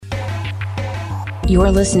You're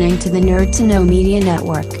listening to the Nerd to Know Media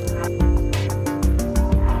Network.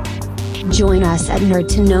 Join us at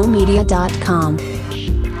nerdtoknowmedia.com.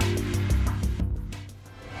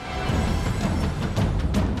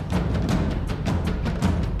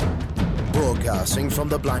 Broadcasting from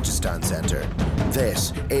the Blanchistan Center,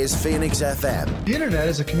 this is Phoenix FM. The internet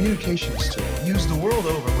is a communications tool used the world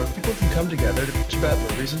over where people can come together to bitch about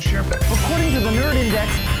movies and share facts. According to the Nerd Index,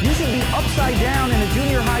 you should be upside down in a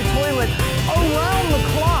junior high toilet around the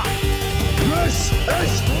clock. This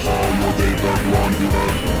is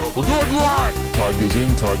We'll do it live! Time goes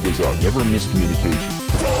in, time goes out. Never miscommunication.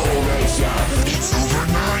 It's over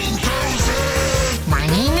 9,000! My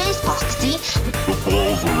name is Foxy. The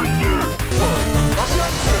balls are in there.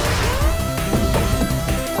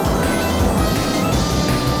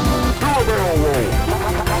 Do a barrel roll.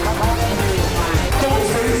 Don't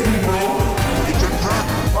face me, bro. It's a trap.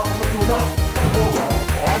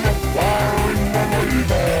 I'm a firing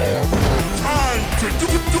believer. Time to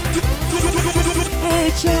Hey,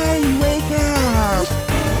 Charlie, wake up!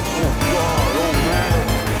 Oh, God, oh, man.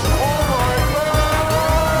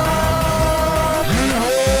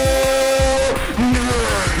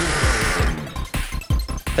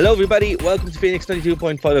 Hello everybody, welcome to Phoenix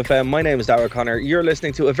 92.5 FM. My name is Darragh Connor. You're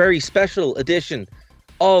listening to a very special edition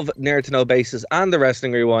of Nerd to Know Bases and the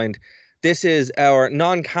Wrestling Rewind. This is our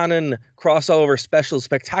non-canon crossover special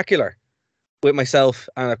spectacular with myself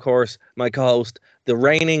and of course my co-host, the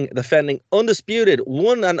reigning, defending, undisputed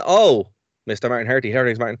 1-0, Mr. Martin Herty. How are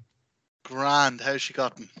things, Martin? Grand, how's she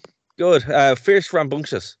gotten? Good, fierce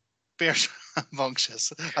rambunctious. Fierce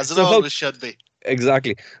rambunctious, as it So, always folks, should be.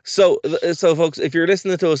 Exactly. So folks, if you're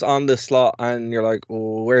listening to us on this slot and you're like,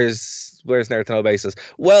 oh, where's Nerd to Know Bases?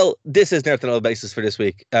 Well, this is Nerd to Know Bases for this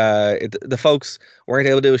week. The folks weren't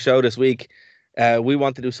able to do a show this week. We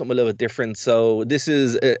want to do something a little bit different. So this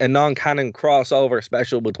is a non-canon crossover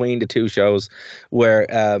special between the two shows where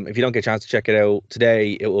if you don't get a chance to check it out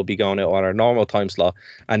today, it will be going out on our normal time slot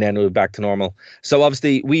and then we'll be back to normal. So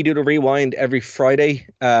obviously we do the rewind every Friday,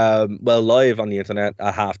 live on the internet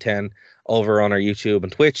at 10:30 over on our YouTube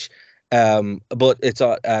and Twitch. But it's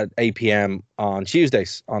at 8 p.m. on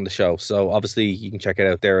Tuesdays on the show. So obviously you can check it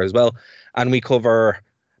out there as well. And we cover,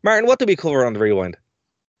 Martin, what do we cover on the rewind?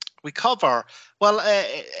 We cover,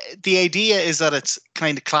 the idea is that it's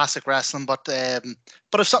kind of classic wrestling, but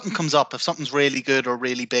if something comes up, if something's really good or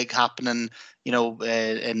really big happening,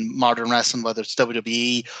 in modern wrestling, whether it's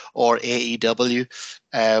WWE or AEW,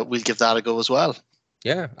 we'll give that a go as well.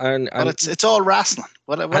 Yeah, but it's all wrestling,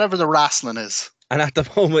 whatever the wrestling is. And at the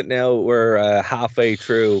moment now, we're halfway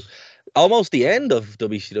through, almost the end of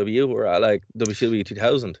WCW. We're at like WCW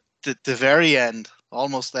 2000. The very end,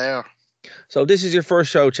 almost there. So this is your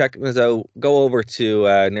first show checking us out. Go over to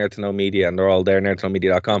Nerd to Know Media, and they're all there,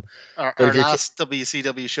 nerdtoknowmedia.com. Our last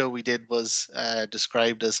WCW show we did was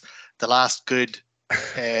described as the last good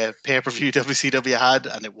pay-per-view WCW had,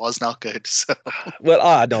 and it was not good. So.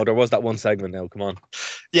 Well, no, there was that one segment now. Come on.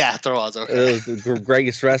 Yeah, there was. Okay. It was the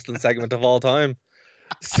greatest wrestling segment of all time.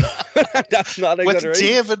 So, that's not a with good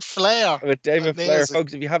David Flair. With David Flair,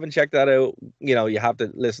 folks. If you haven't checked that out, you have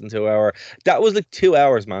to listen to our. That was like 2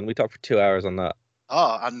 hours, man. We talked for 2 hours on that.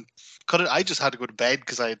 Oh, and I just had to go to bed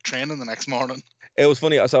because I had training the next morning. It was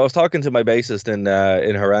funny. So I was talking to my bassist in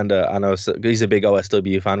Horrenda, and he's a big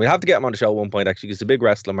OSW fan. We'll have to get him on the show at one point actually. He's a big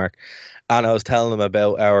wrestler, Mark. And I was telling him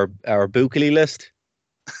about our Bookily list.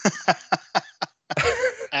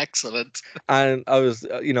 Excellent. And I was,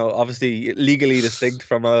 obviously legally distinct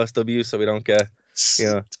from OSW, so we don't get,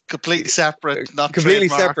 completely separate, not completely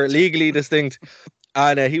trademarked. separate, legally distinct.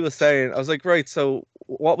 And he was saying, I was like, right, so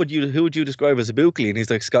who would you describe as a Bookily? And he's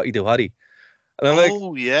like, Scotty Duhati. And I'm like,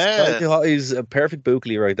 oh yeah, Scotty Duhati's a perfect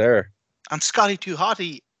Bookily right there. And Scotty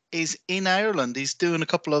Duhati is in Ireland. He's doing a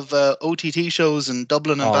couple of OTT shows in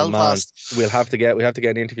Dublin and Belfast. Man. We have to get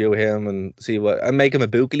an interview with him and see and make him a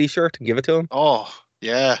Bookily shirt and give it to him. Oh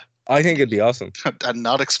yeah, I think it'd be awesome. And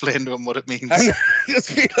not explain to him what it means.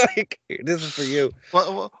 Just be like, this is for you.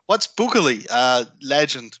 What's Bookily?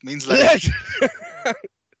 Legend means legend.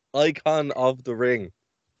 Icon of the ring.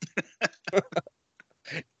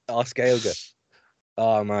 Oscailga.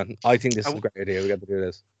 Oh man, I think this is a great idea. We got to do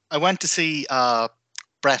this. I went to see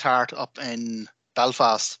Bret Hart up in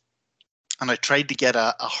Belfast, and I tried to get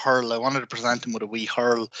a hurl. I wanted to present him with a wee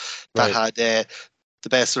hurl that had the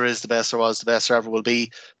best there is, the best there was, the best there ever will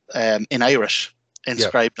be in Irish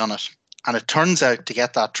inscribed on it. And it turns out to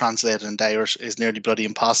get that translated into Irish is nearly bloody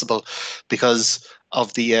impossible because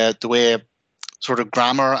of the way sort of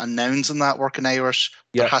grammar and nouns and that work in Irish.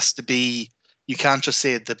 There has to be, you can't just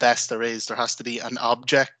say the best there is. There has to be an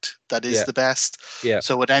object that is the best. Yeah.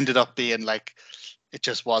 So it ended up being like it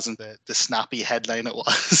just wasn't the snappy headline it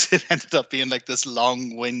was. It ended up being like this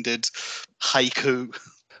long-winded haiku.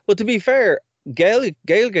 But to be fair, Gaelic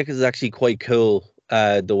is actually quite cool.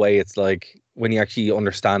 The way it's like when you actually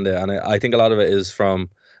understand it, and I think a lot of it is from.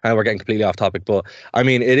 I know we're getting completely off topic, but I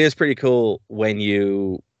mean it is pretty cool when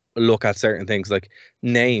you look at certain things like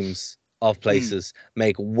names of places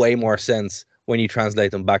make way more sense when you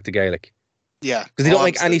translate them back to Gaelic. Yeah, because they don't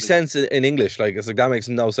make any sense in English. Like it's like that makes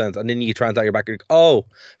no sense, and then you translate it back. Like, oh,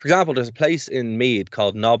 for example, there's a place in Meath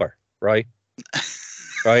called Nobber, right?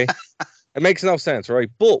 Right. It makes no sense, right?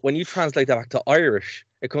 But when you translate that back to Irish,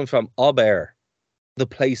 it comes from Ober, the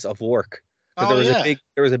place of work. There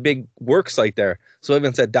was a big work site there, so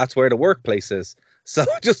everyone said that's where the workplace is. So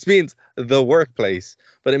it just means the workplace,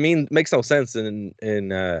 but it makes no sense in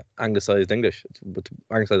anglicized English, but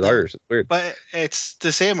anglicized Irish. It's weird. But it's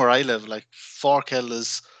the same where I live. Like Forkhill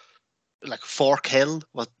is like Forkhill.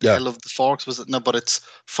 What the hell of the forks was it? No, but it's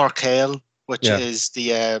Forkhill, which is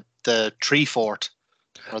the tree fort.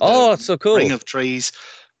 It's so cool. Ring of trees.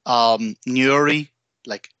 Newry,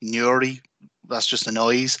 like Newry. That's just a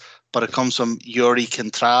noise, but it comes from Uri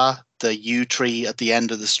Kintra, the yew tree at the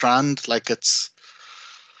end of the strand. Like it's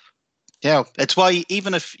why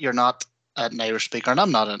even if you're not an Irish speaker, and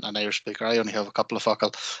I'm not an Irish speaker, I only have a couple of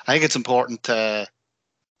Focal, I think it's important to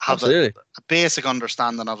have a basic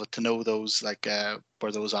understanding of it, to know those like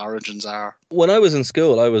where those origins are. When I was in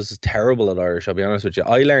school, I was terrible at Irish, I'll be honest with you.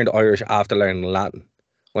 I learned Irish after learning Latin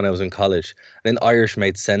when I was in college, and then Irish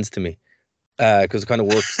made sense to me because it kind of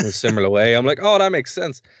works in a similar way. I'm like, oh, that makes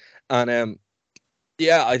sense. And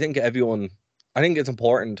I think it's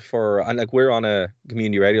important and like we're on a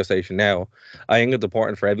community radio station now. I think it's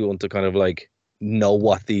important for everyone to kind of like know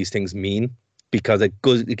what these things mean, because it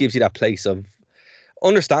gives you that place of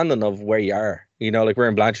understanding of where you are. You know, like we're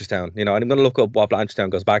in Blanchardstown, you know, and I'm going to look up what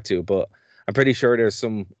Blanchardstown goes back to, but I'm pretty sure there's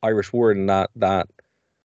some Irish word in that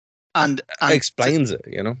and explains it,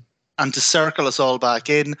 you know. And to circle us all back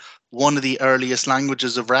in, one of the earliest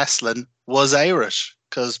languages of wrestling was Irish,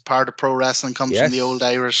 because part of pro wrestling comes from the old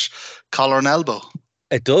Irish collar and elbow.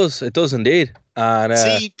 It does indeed. And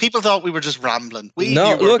see, people thought we were just rambling. We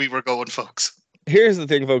knew where we were going, folks. Here's the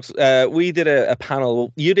thing, folks. We did a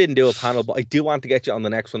panel. You didn't do a panel, but I do want to get you on the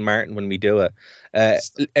next one, Martin, when we do it.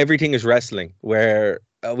 Everything is wrestling, where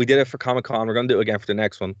we did it for Comic-Con. We're going to do it again for the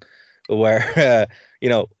next one, where you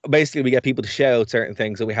know, basically we get people to shout certain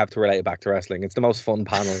things and we have to relate it back to wrestling. It's the most fun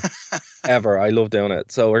panel ever. I love doing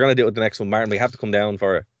it. So we're going to do it with the next one, Martin. We have to come down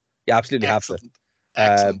for it. You absolutely have to.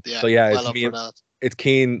 Excellent. Yeah, but yeah, it's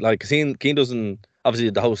Keen. Like Keen doesn't, obviously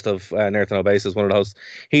the host of Nerd to Know Basis, one of the hosts,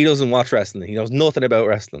 he doesn't watch wrestling. He knows nothing about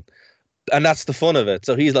wrestling. And that's the fun of it.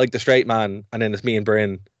 So he's like the straight man, and then it's me and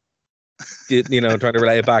Bryn, you know, trying to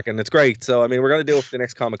relate it back, and it's great. So I mean, we're going to do it for the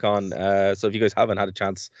next Comic-Con. So if you guys haven't had a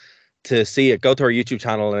chance to see it, go to our YouTube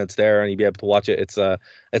channel and it's there and you'll be able to watch it. It's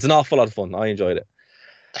an awful lot of fun. I enjoyed it.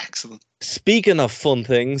 Excellent. Speaking of fun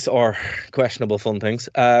things, or questionable fun things,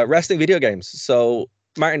 wrestling video games. So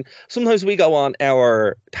Martin, sometimes we go on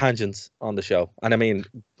our tangents on the show, and I mean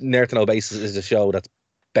Nerd to Know Basis is a show that's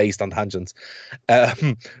based on tangents,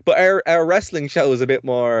 but our wrestling show is a bit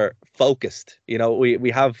more focused. You know, we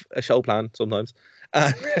have a show plan sometimes.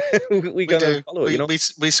 We gotta follow it, you know. We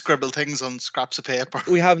scribble things on scraps of paper.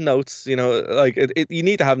 We have notes, you know. Like you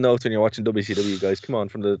need to have notes when you're watching WCW, guys. Come on,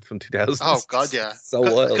 from 2000s. Oh God, yeah. So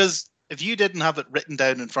wild. Because if you didn't have it written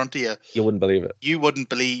down in front of you, you wouldn't believe it.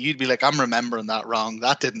 You'd be like, I'm remembering that wrong.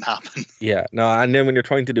 That didn't happen. Yeah, no. And then when you're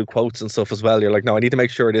trying to do quotes and stuff as well, you're like, no, I need to make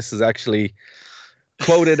sure this is actually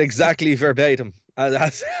quoted exactly verbatim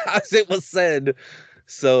as it was said.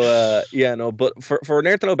 So but for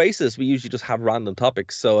Nerd to Know Basis, we usually just have random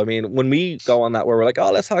topics. So I mean, when we go on that where we're like,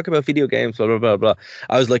 oh, let's talk about video games, blah blah blah blah,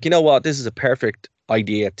 I was like, you know what, this is a perfect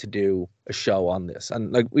idea to do a show on this.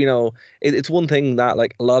 And like, you know, it's one thing that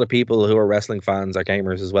like a lot of people who are wrestling fans are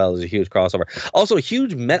gamers as well. Is a huge crossover, also a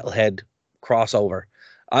huge metalhead crossover.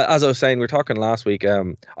 As I was saying, we were talking last week. I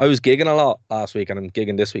was gigging a lot last week, and I'm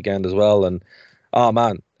gigging this weekend as well. And oh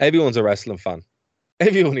man, everyone's a wrestling fan.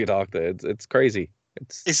 Everyone you talk to, it's crazy.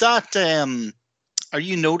 Is that are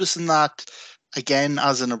you noticing that again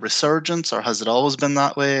as in a resurgence, or has it always been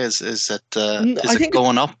that way? Is it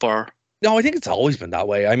going up, or? No, I think it's always been that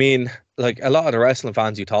way. I mean, like a lot of the wrestling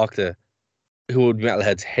fans you talk to who would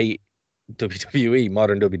metalheads hate WWE,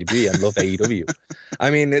 modern WWE, and love AEW.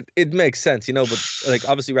 I mean, it makes sense, you know, but like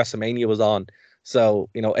obviously WrestleMania was on, so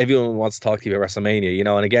you know everyone wants to talk to you about WrestleMania, you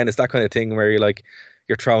know, and again it's that kind of thing where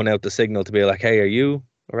you're throwing out the signal to be like, hey, are you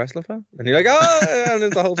a wrestling fan? And you're like, oh, and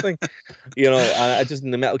it's the whole thing, you know. Just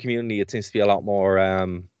in the metal community, it seems to be a lot more,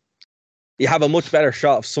 you have a much better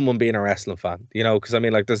shot of someone being a wrestling fan, you know, because I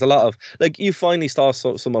mean, like, there's a lot of, like, you finally saw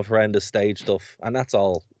some of horrendous stage stuff, and that's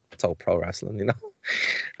all pro wrestling, you know.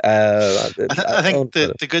 I think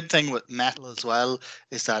the good thing with metal as well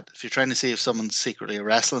is that if you're trying to see if someone's secretly a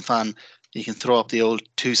wrestling fan, you can throw up the old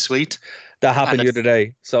too sweet. That happened the other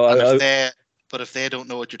day. So but if they don't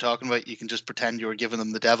know what you're talking about, you can just pretend you were giving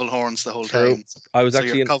them the devil horns the whole True. time. I was so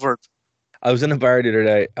actually you're covered. I was in a bar the other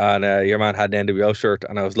day, and your man had an NWO shirt,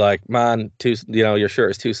 and I was like, "Man, your shirt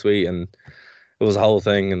is too sweet," and it was a whole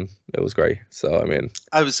thing, and it was great. So I mean,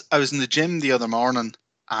 I was in the gym the other morning,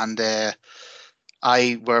 and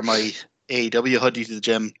I wear my AEW hoodie to the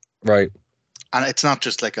gym, right? And it's not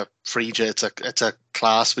just like a free j, it's a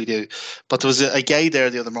class we do. But there was a guy there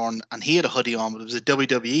the other morning, and he had a hoodie on, but it was a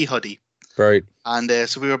WWE hoodie. Right. And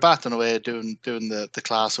so we were batting away doing the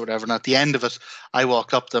class or whatever. And at the end of it, I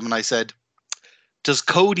walked up to him and I said, "Does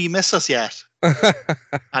Cody miss us yet?"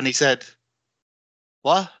 And he said,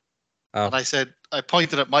 "What?" Oh. And I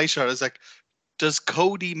pointed at my shirt. I was like, "Does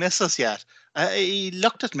Cody miss us yet?" He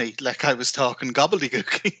looked at me like I was talking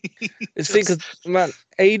gobbledygook. See, because, man,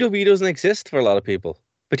 AEW doesn't exist for a lot of people,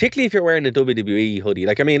 particularly if you're wearing a WWE hoodie.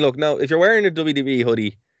 Like, I mean, look, no, if you're wearing a WWE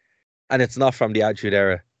hoodie and it's not from the Attitude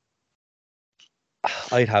Era,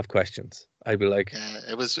 I'd have questions. I'd be like, yeah,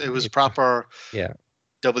 it was proper. Yeah.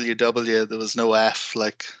 WW. There was no F.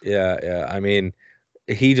 Like. Yeah. I mean,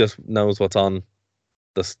 he just knows what's on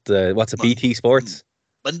what's a BT Sports.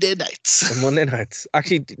 Monday nights. Monday nights.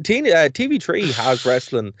 Actually, TV3 has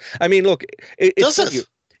wrestling. I mean, look, does it?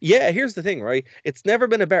 Yeah, here's the thing, right? It's never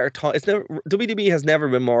been a better time. WWE has never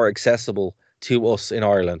been more accessible to us in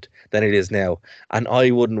Ireland than it is now, and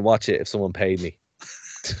I wouldn't watch it if someone paid me.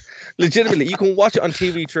 Legitimately, you can watch it on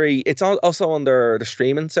TV3. It's also on the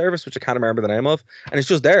streaming service, which I can't remember the name of, and it's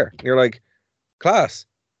just there. And you're like, class.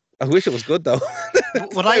 I wish it was good though.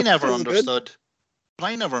 What I never understood. What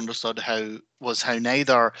I never understood how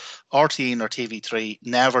neither RTE or TV3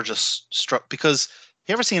 never just struck, because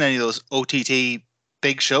you ever seen any of those OTT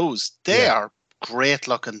big shows? They are great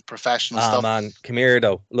looking professional stuff. Man, come here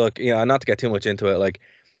though. Look, not to get too much into it, like,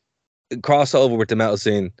 crossover with the metal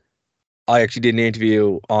scene. I actually did an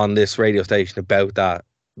interview on this radio station about that.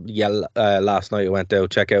 Yeah, last night I went out,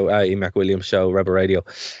 check out Ian McWilliams' show, Rebel Radio,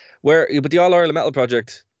 but the All Ireland Metal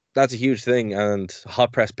Project, that's a huge thing, and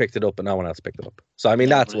Hot Press picked it up, and no one else picked it up. So I mean,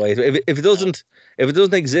 that's why. If it doesn't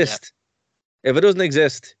exist, if it doesn't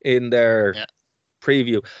exist in their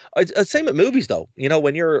preview, I'd same with movies though. You know,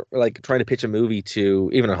 when you're like trying to pitch a movie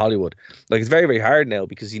to even in Hollywood, like, it's very, very hard now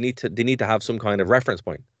because they need to have some kind of reference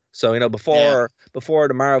point. So, before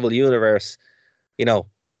the Marvel universe,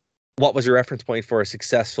 what was your reference point for a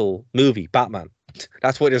successful movie? Batman.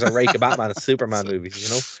 That's why there's a rake of Batman and Superman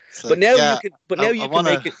movies, But now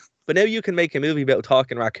you can make a movie about a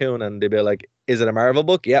talking raccoon, and they'd be like, "Is it a Marvel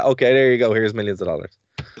book?" Yeah, okay, there you go. Here's millions of dollars.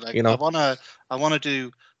 Like, I wanna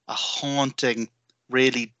do a haunting,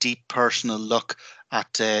 really deep personal look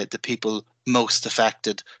at the people most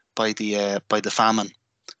affected by the famine.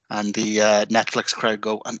 And the Netflix crowd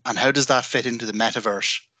go, and how does that fit into the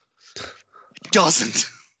metaverse? It doesn't.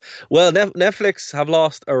 Well, Netflix have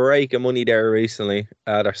lost a rake of money there recently.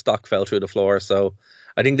 Their stock fell through the floor. So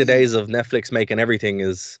I think the days of Netflix making everything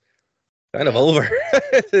is kind of over.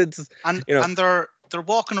 And they're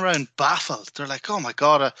walking around baffled. They're like, "Oh my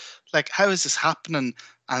God, like, how is this happening?"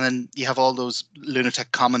 And then you have all those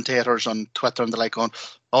lunatic commentators on Twitter, and they're like going,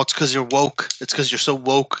 "Oh, it's because you're woke. It's because you're so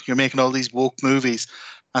woke. You're making all these woke movies."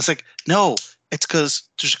 And it's like, no, it's because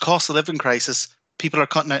there's a cost of living crisis. People are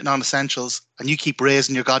cutting out non-essentials, and you keep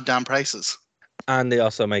raising your goddamn prices. And they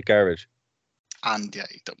also make garbage. And you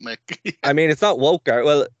don't make. I mean, it's not woke garbage.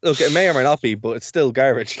 Well, look, it may or may not be, but it's still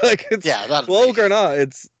garbage. Like, it's woke or not.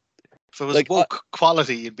 It's if it was like, woke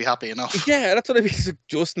quality, you'd be happy enough. Yeah, that's what I mean.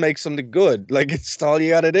 Just make something good. Like, it's all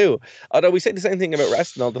you got to do. Although we say the same thing about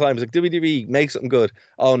wrestling all the time. It's like, WWE, make something good.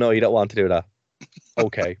 Oh no, you don't want to do that.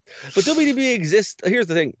 Okay, but WWE exists. Here's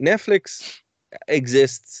the thing: Netflix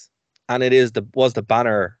exists, and it was the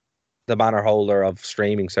banner holder of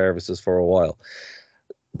streaming services for a while.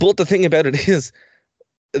 But the thing about it is,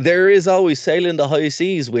 there is always sailing the high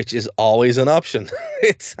seas, which is always an option.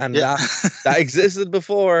 That existed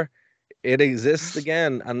before. It exists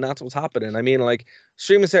again, and that's what's happening. I mean, like,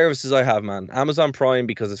 streaming services I have, man. Amazon Prime,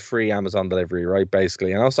 because it's free Amazon delivery, right?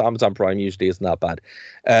 Basically, and also Amazon Prime usually isn't that bad.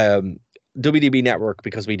 WDB Network,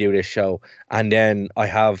 because we do this show, and then I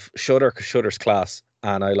have Shudder, because Shudder's class,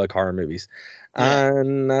 and I like horror movies.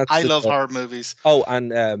 And I love horror movies. Oh,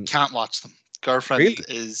 and can't watch them. Girlfriend really?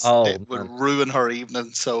 It would ruin her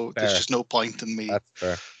evening, so there's just no point in me. That's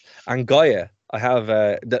fair. And Gaia, I have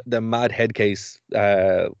the Mad Headcase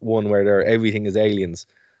one where everything is aliens.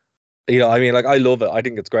 You know, I mean, like I love it. I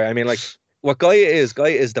think it's great. I mean, like what Gaia is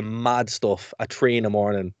the mad stuff at 3 a.m.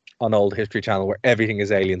 on Old History Channel where everything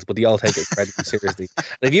is aliens, but they all take it incredibly seriously. And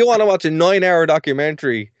if you want to watch a 9-hour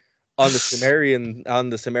documentary on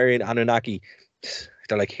the Sumerian Anunnaki,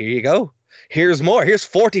 they're like, here you go. Here's more. Here's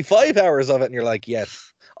 45 hours of it, and you're like,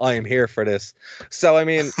 yes, I am here for this. So I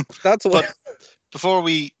mean, that's what. Before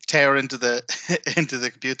we tear into the into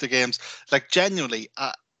the computer games, like genuinely,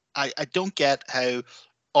 I don't get how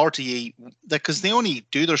RTE, because they only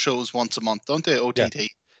do their shows once a month, don't they? OTT.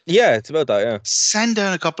 Yeah, it's about that. Yeah. Send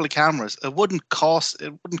down a couple of cameras. It wouldn't cost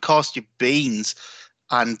you beans,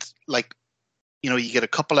 and like, you know, you get a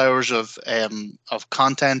couple hours of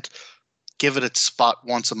content. Give it its spot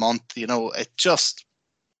once a month. You know, it just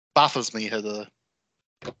baffles me how the.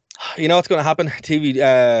 You know what's going to happen? TV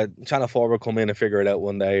Channel 4 will come in and figure it out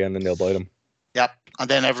one day, and then they'll buy them. Yep, and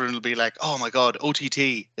then everyone will be like, "Oh my God,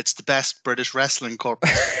 OTT! It's the best British wrestling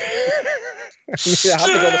corporate." You have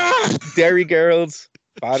to go to Derry Girls,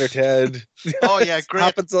 Father Ted. Oh yeah,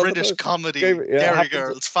 great British comedy. Derry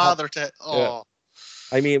Girls, Father Ted. Oh, yeah.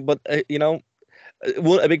 I mean, but you know,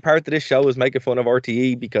 a big part of this show is making fun of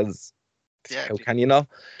RTE because how can you not?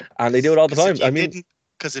 And they do it all the time. I mean.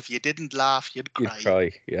 Because if you didn't laugh, you'd cry. You'd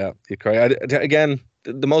cry, yeah. You'd cry. Again,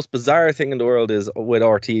 the most bizarre thing in the world is with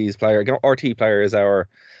RT's Player. RT Player is our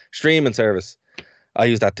streaming service. I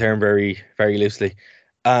use that term very, very loosely.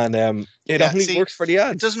 And it only works for the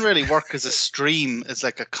ads. It doesn't really work as a stream. It's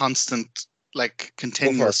like a constant, like,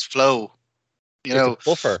 continuous flow. You know, it's a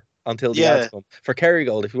buffer until the ads come. For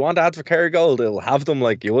Kerrygold, if you want ads for Kerrygold, it'll have them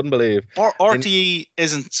like you wouldn't believe. Or RTE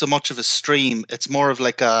isn't so much of a stream. It's more of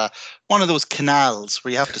like one of those canals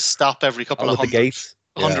where you have to stop every couple of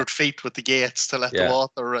hundred feet with the gates to let the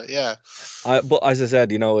water. Yeah. But as I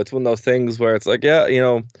said, you know, it's one of those things where it's like, yeah, you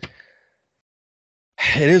know,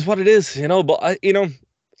 it is what it is, you know. But I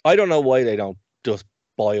don't know why they don't just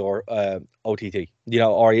buy or OTT, you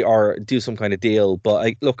know, or do some kind of deal.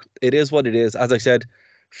 But look, it is what it is. As I said.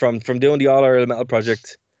 From doing the All Ireland Metal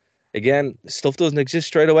project, again, stuff doesn't exist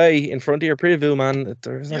straight away in front of your preview, man.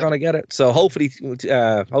 They're not going to get it. So hopefully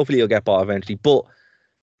you'll get bought eventually. But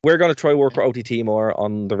we're going to try work for OTT more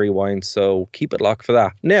on the Rewind, so keep it locked for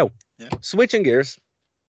that. Now, switching gears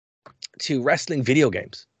to wrestling video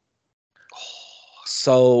games.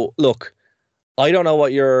 So, look, I don't know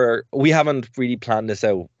what we haven't really planned this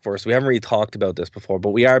out first. We haven't really talked about this before, but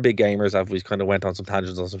we are big gamers. We kind of went on some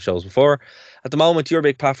tangents on some shows before. At the moment, your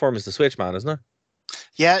big platform is the Switch, man, isn't it?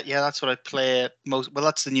 Yeah, that's what I play most. Well,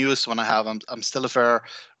 that's the newest one I have. I'm still a fair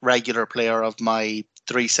regular player of my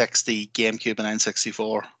 360, GameCube, and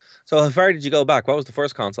N64. So how far did you go back? What was the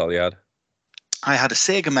first console you had? I had a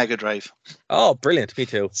Sega Mega Drive. Oh, brilliant. Me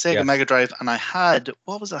too. Sega Mega Drive, and I had,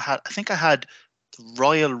 I think I had the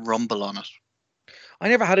Royal Rumble on it. I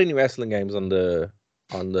never had any wrestling games on the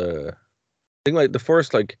I think like the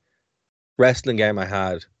first like wrestling game I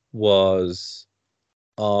had was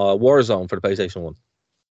Warzone for the PlayStation 1.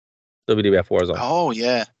 WWF Warzone. Oh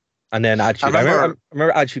yeah. And then Attitude. I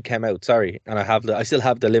remember Attitude came out, sorry, and I still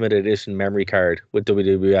have the limited edition memory card with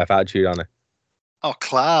WWF Attitude on it. Oh,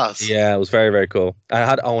 class. Yeah, it was very, very cool. I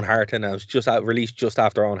had Owen Hart in it. It was just released just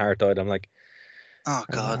after Owen Hart died. I'm like, oh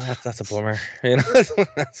god, that's a bummer. You know,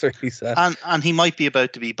 that's really sad. And he might be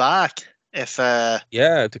about to be back if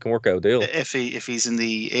if they can work out a deal. If he's in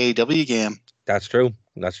the AEW game. That's true.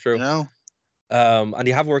 You know. And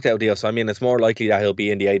they have worked out a deal, so I mean, it's more likely that he'll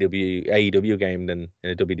be in the AEW game than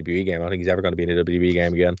in a WWE game. I don't think he's ever going to be in a WWE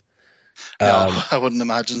game again. No, I wouldn't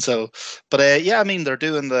imagine so. But I mean, they're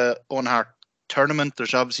doing the Owen Hart tournament.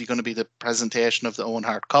 There's obviously going to be the presentation of the Owen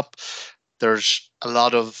Hart Cup. There's a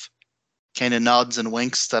lot of kind of nods and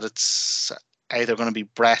winks that it's either going to be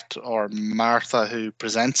Brett or Martha who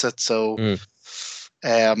presents it. So,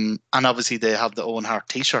 and obviously they have the Owen Hart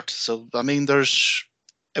T-shirt. So I mean,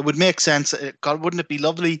 it would make sense. God, wouldn't it be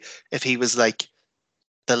lovely if he was like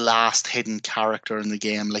the last hidden character in the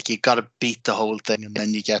game? Like you got to beat the whole thing, and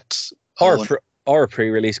then you get or a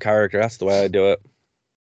pre-release character. That's the way I do it.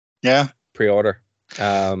 Yeah, pre-order.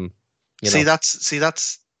 See,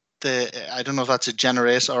 that's the. I don't know if that's a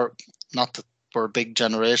generation or not. That we're a big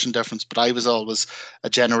generation difference, but I was always a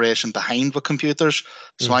generation behind with computers.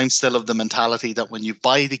 So I'm still of the mentality that when you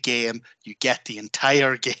buy the game, you get the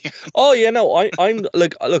entire game. Oh yeah, no, I'm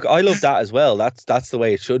like, look, I love that as well. That's the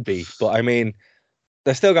way it should be. But I mean,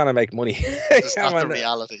 they're still gonna make money. It's not the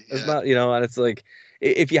reality. It's not, you know, and it's like,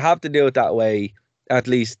 if you have to do it that way, at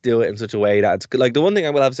least do it in such a way that it's good. Like the one thing I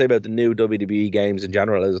will have to say about the new WWE games in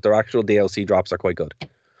general is their actual DLC drops are quite good.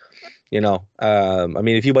 I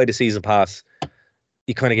mean, if you buy the season pass,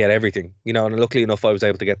 you kind of get everything, and luckily enough, I was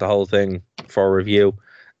able to get the whole thing for a review.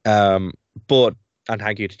 But and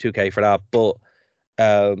thank you to 2K for that. But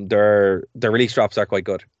their release drops are quite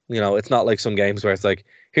good. It's not like some games where it's like,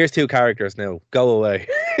 here's 2 characters now, go away,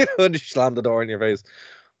 and just slam the door in your face.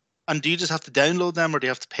 And do you just have to download them, or do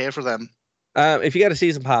you have to pay for them? If you get a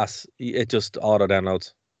season pass, it just auto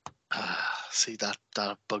downloads. See, that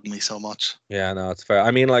bugged me so much. Yeah, no, it's fair.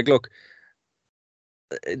 I mean, like, look,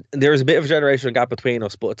 there's a bit of a generational gap between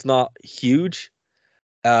us, but it's not huge.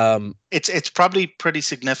 It's probably pretty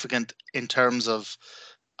significant in terms of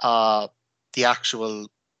the actual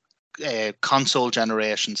console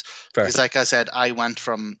generations. Fair. Because, like I said, I went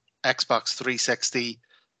from Xbox 360,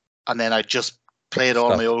 and then I just played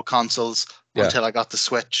all my old consoles until I got the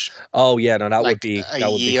Switch. Oh yeah, no, that would be a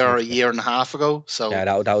year and a half ago. So yeah,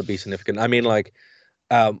 that would be significant. I mean, like,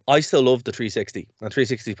 I still love the 360. And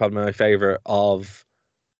 360 is probably my favorite of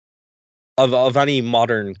any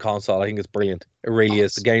modern console. I think it's brilliant. It really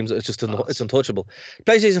is. The games, it's just it's untouchable.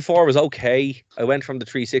 PlayStation 4 was okay. I went from the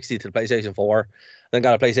 360 to the PlayStation 4, then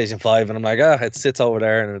got a PlayStation 5, and I'm like, it sits over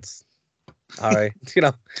there, and it's all right.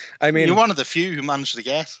 I mean, you're one of the few who managed to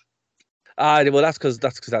get. Well, that's because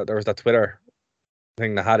there was that Twitter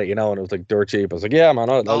thing that had it, and it was like dirt cheap. I was like, yeah, man,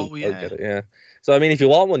 I'll get it. Yeah. So I mean, if you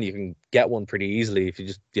want one, you can get one pretty easily. If you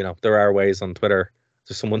just, there are ways on Twitter.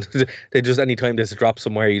 There's someone they just anytime there's a drop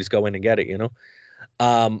somewhere, you just go in and get it.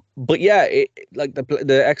 But yeah, like the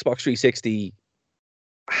Xbox 360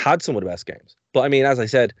 had some of the best games. But I mean, as I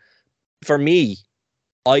said, for me,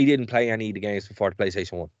 I didn't play any of the games before the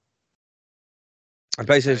PlayStation 1. And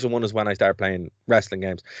PlayStation 1 is when I started playing wrestling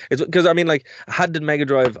games. It's because, I mean, like, I had the Mega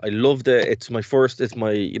Drive. I loved it. It's my, played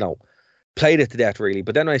it to death, really.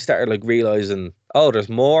 But then I started, like, realizing, there's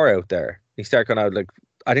more out there. You start kind of, like,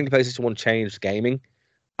 I think the PlayStation 1 changed gaming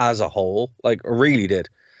as a whole. Like, it really did.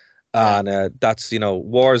 And that's,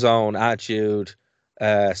 Warzone, Attitude,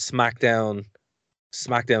 SmackDown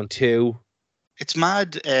 2. It's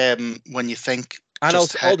mad when you think... And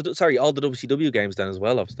also, all the WCW games then as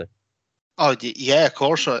well, obviously. Oh, yeah, of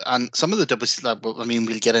course. And some of the WCW, I mean,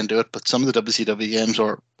 we'll get into it, but some of the WCW games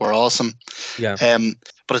were awesome. Yeah.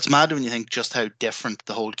 But it's mad when you think just how different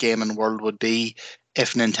the whole gaming world would be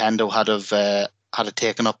if Nintendo had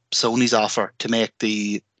taken up Sony's offer to make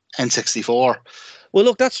the N64. Well,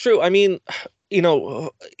 look, that's true. I mean,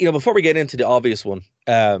 before we get into the obvious one,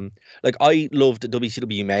 like, I loved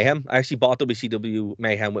WCW Mayhem. I actually bought WCW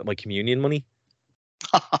Mayhem with my communion money.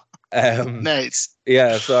 Nice.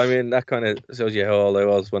 Yeah, so I mean, that kind of shows you how old I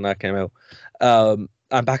was when that came out. And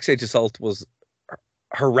Backstage Assault was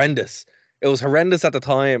horrendous. It was horrendous at the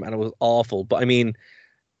time, and it was awful. But I mean,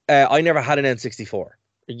 I never had an N64.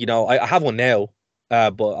 I have one now,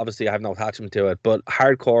 but obviously I have no attachment to it. But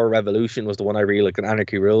Hardcore Revolution was the one I really liked, and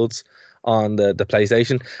Anarchy Rules on the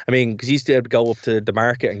PlayStation. I mean, because you used to be able to go up to the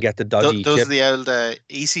market and get the dodgy those chip. are the old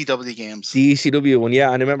ECW games. The ECW one,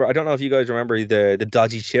 yeah. And I don't know if you guys remember the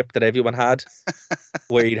dodgy chip that everyone had,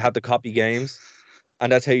 where you'd have to copy games,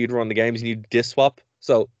 and that's how you'd run the games, and you'd disc swap.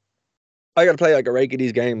 So I got to play like a rake of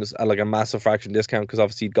these games at like a massive fraction discount, because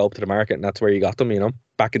obviously you'd go up to the market and that's where you got them,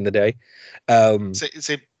 back in the day.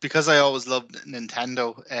 See, because I always loved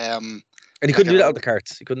Nintendo. And you couldn't do that with the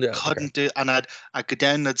carts. You couldn't do that. Couldn't do, and I'd go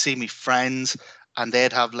down and I'd see my friends, and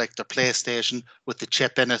they'd have like their PlayStation with the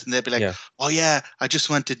chip in it, and they'd be like, "Oh yeah, I just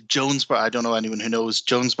went to Jonesboro." I don't know anyone who knows.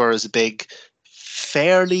 Jonesboro is a big,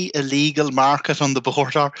 fairly illegal market on the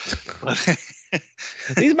border.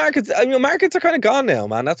 These markets, markets are kind of gone now,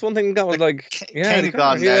 man. That's one thing that was like, kind of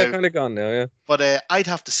gone now. Yeah, kind of gone now. Yeah. But I'd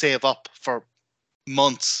have to save up for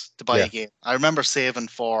months to buy a game. I remember saving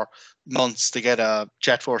for months to get a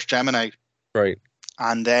Jet Force Gemini. Right.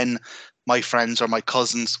 And then my friends or my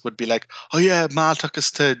cousins would be like, "Oh yeah, Mal took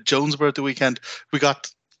us to Jonesboro the weekend. We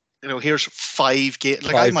got, here's 5 games.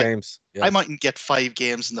 Like, 5 games. Yeah. I mightn't get 5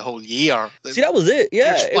 games in the whole year. See, that was it.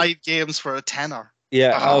 Yeah. There's 5 games for a tenner.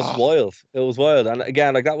 Yeah, that was wild. It was wild. And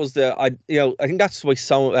again, like, that was I think that's why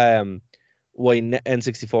why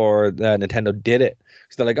N64 Nintendo did it.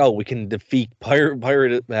 Because they're like, oh, we can defeat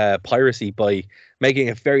piracy by making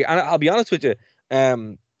it very. And I'll be honest with you,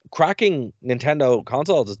 cracking Nintendo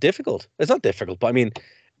consoles is difficult. It's not difficult, but I mean,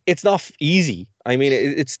 it's not easy. I mean,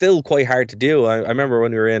 it's still quite hard to do. I remember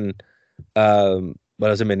when we were in, when I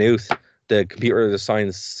was in Maynooth, the Computer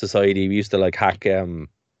Science Society, we used to like hack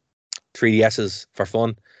 3DSs for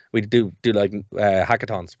fun. We'd do like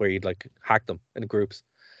hackathons where you'd like hack them in groups,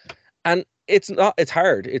 and it's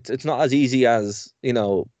hard. It's not as easy as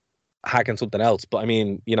hacking something else. But I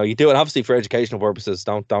mean, you do it obviously for educational purposes.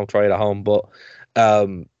 Don't try it at home. But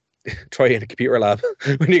try in a computer lab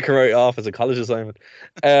when you can write it off as a college assignment,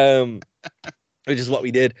 which is what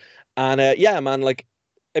we did. And yeah, man, like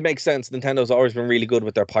it makes sense. Nintendo's always been really good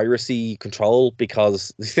with their piracy control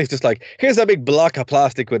because they're just like, here's a big block of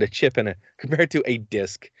plastic with a chip in it compared to a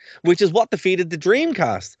disc, which is what defeated the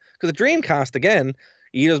Dreamcast. Because the Dreamcast, again,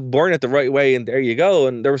 you just burn it the right way and there you go.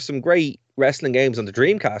 And there were some great wrestling games on the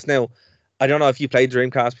Dreamcast. Now, I don't know if you played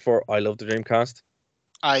Dreamcast before. I love the Dreamcast.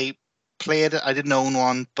 I played it. I didn't own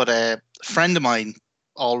one, but a friend of mine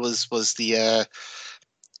always was the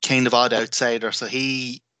kind of odd outsider. So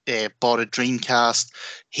he bought a Dreamcast.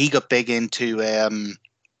 He got big into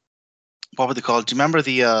what were they called? Do you remember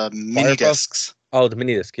the mini discs? Oh, the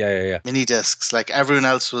mini disc. Yeah. Mini discs. Like everyone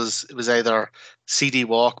else it was either CD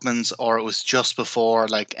Walkmans or it was just before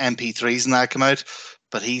like MP3s and that came out.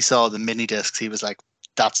 But he saw the mini discs. He was like,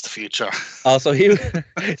 "That's the future." Oh, so he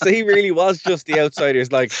really was just the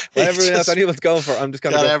outsiders. Like whatever else anyone's going for, I'm just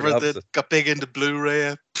gonna go for the opposite. Got big into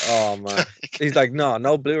Blu-ray. Oh man, he's like,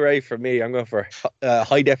 no Blu-ray for me. I'm going for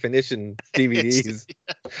high definition DVDs,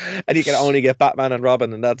 and you can only get Batman and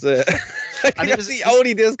Robin, and that's it. And that's the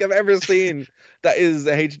only disc I've ever seen that is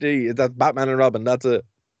HD. That's Batman and Robin. That's it.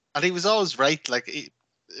 And he was always right. Like it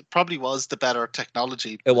probably was the better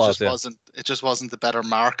technology. It just wasn't the better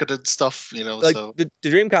marketed stuff, you know. Like so the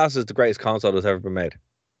Dreamcast is the greatest console that's ever been made,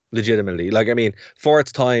 legitimately. Like I mean, for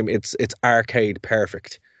its time, it's arcade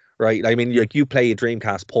perfect, right? I mean, like you play a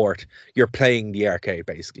Dreamcast port, you're playing the arcade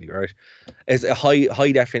basically, right? It's a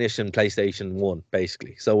high definition PlayStation 1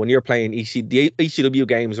 basically. So when you're playing the ECW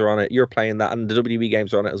games are on it, you're playing that, and the WWE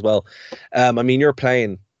games are on it as well. I mean, you're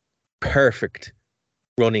playing perfect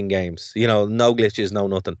running games, you know, no glitches, no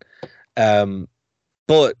nothing.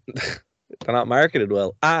 But they're not marketed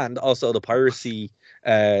well, and also the piracy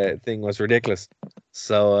thing was ridiculous.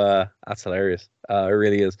 So that's hilarious. It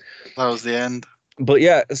really is. That was the end. But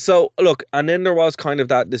yeah, so look, and then there was kind of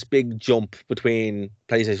this big jump between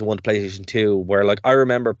PlayStation 1 to PlayStation 2, where like I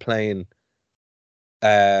remember playing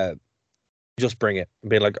Just Bring It and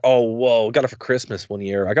being like, oh whoa, got it for Christmas one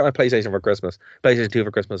year. I got my PlayStation for Christmas, PlayStation 2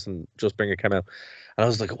 for Christmas, and Just Bring It came out. And I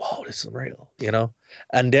was like, whoa, this is unreal, you know?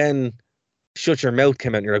 And then Shut Your Mouth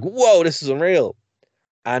came out and you're like, whoa, this is unreal.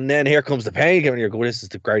 And then Here Comes the Pain came out and you're like, this is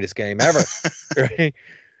the greatest game ever. Right?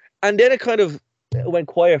 And then it kind of went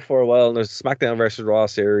quiet for a while, and there's SmackDown versus Raw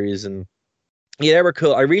series, and yeah, they were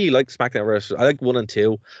cool. I really like SmackDown versus. I like 1 and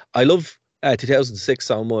 2. I love 2006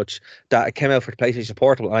 so much that it came out for the PlayStation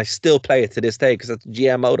Portable, and I still play it to this day because it's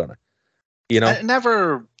GM mode on it. You know, it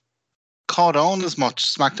never caught on as much,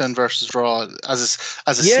 SmackDown versus Raw, as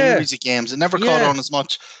a series of games. It never caught on as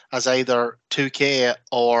much as either 2K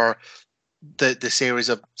or the series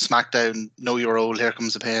of SmackDown, Know Your Role, Here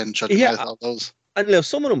Comes the Pain, Shut Your Mouth, all those. And you know,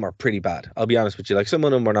 some of them are pretty bad, I'll be honest with you. Like some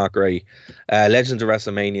of them were not great. Legends of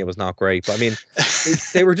WrestleMania was not great, but I mean,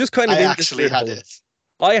 they were just kind of. I actually had it.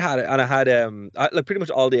 I had it, and I had like pretty much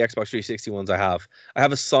all the Xbox 360 ones I have. I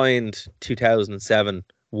have a signed 2007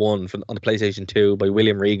 one on the PlayStation 2 by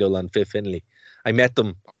William Regal and Fit Finlay. I met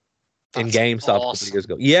them in GameStop a couple of years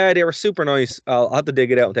ago. Yeah, they were super nice. I'll have to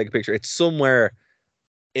dig it out and take a picture. It's somewhere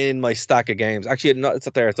in my stack of games. Actually, it's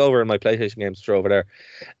not there. It's over in my PlayStation games. It's over there.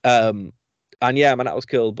 And yeah, man, that was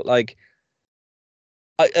cool. But like,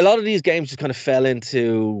 a lot of these games just kind of fell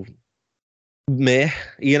into meh,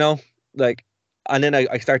 you know, like. And then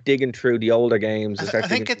I start digging through the older games. I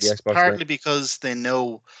think it's partly because they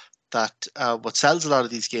know that what sells a lot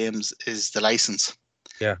of these games is the license.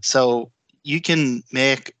 Yeah. So you can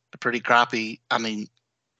make a pretty crappy. I mean,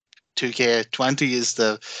 2K20 is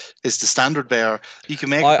the standard bearer. You can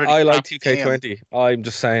make. I like 2K20. Game. I'm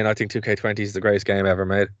just saying. I think 2K20 is the greatest game ever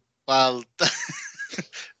made. Well,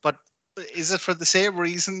 but is it for the same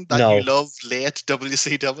reason that you love late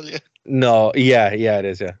WCW? No. Yeah, it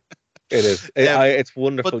is. Yeah. It is. It's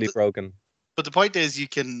wonderfully broken. But the point is, you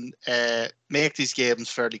can make these games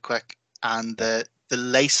fairly quick, and the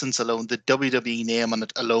license alone, the WWE name on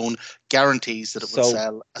it alone, guarantees that it will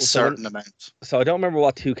sell a certain amount. So I don't remember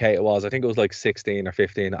what 2K it was. I think it was like 16 or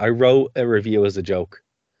 15. I wrote a review as a joke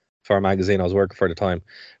for a magazine I was working for at the time,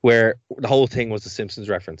 where the whole thing was a Simpsons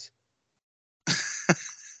reference.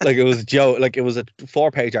 Like it was a joke. Like it was a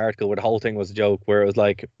 4-page article where the whole thing was a joke, where it was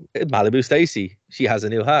like Malibu Stacy, she has a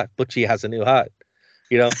new hat, but she has a new hat,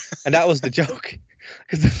 you know, and that was the joke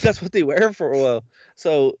because that's what they wear for a while.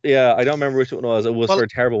 So yeah, I don't remember which one it was. It was for a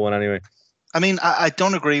terrible one anyway. I mean, I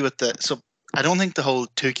don't agree with so I don't think the whole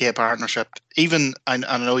 2K partnership. Even I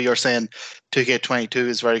know you're saying 2K22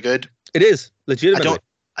 is very good. It is legitimately.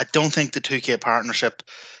 I don't think the 2K partnership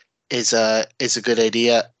is a good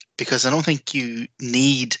idea. Because I don't think you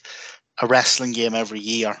need a wrestling game every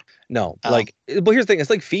year. No, like, but here's the thing: it's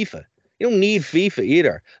like FIFA. You don't need FIFA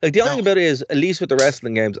either. Like the only thing about it is, at least with the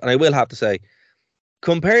wrestling games, and I will have to say,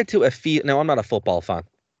 compared to a FIFA. Now, I'm not a football fan,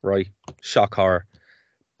 right? Shock horror,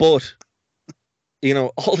 but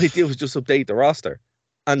all they do is just update the roster,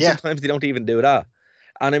 and sometimes they don't even do that.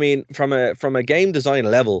 And I mean, from a game design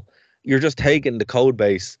level, you're just taking the code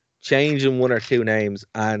base, changing one or two names,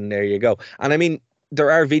 and there you go. And I mean,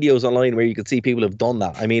 there are videos online where you can see people have done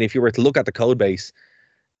that. I mean, if you were to look at the code base,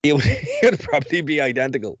 it would probably be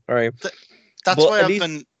identical. All right. That's why I've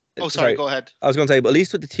been. Oh, sorry. Go ahead. I was going to say, but at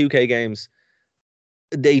least with the 2K games,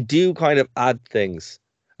 they do kind of add things.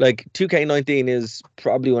 Like 2K19 is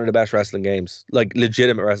probably one of the best wrestling games, like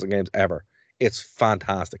legitimate wrestling games ever. It's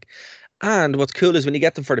fantastic. And what's cool is when you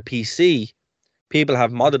get them for the PC, people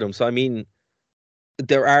have modded them. So I mean,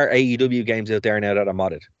 there are AEW games out there now that are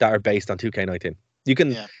modded that are based on 2K19. You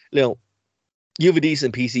can, you have a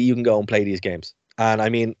decent PC, you can go and play these games. And I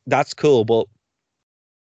mean, that's cool. But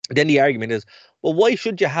then the argument is, well, why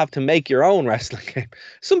should you have to make your own wrestling game?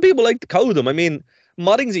 Some people like to code them. I mean,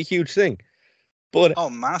 modding's a huge thing. But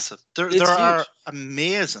massive. There are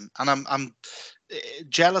amazing. And I'm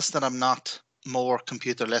jealous that I'm not more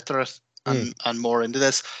computer literate and more into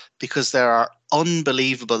this, because there are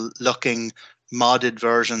unbelievable looking modded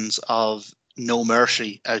versions of No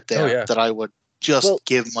Mercy out there that I would just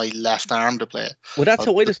give my left arm to play it. Well, that's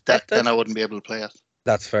how then I wouldn't be able to play it.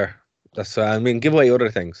 That's fair. That's I mean, give away other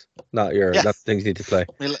things, not things you need to play.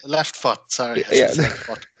 My left foot, sorry. Yeah. Left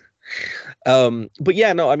foot. But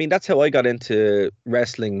yeah, no, I mean, that's how I got into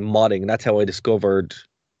wrestling modding, and that's how I discovered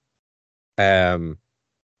emulators.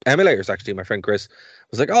 Actually, my friend Chris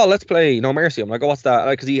was like, "Oh, let's play No Mercy." I'm like, "Oh, what's that?"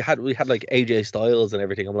 Because we had like AJ Styles and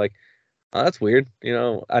everything. I'm like, "Oh, that's weird,"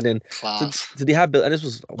 And then so they had built, and this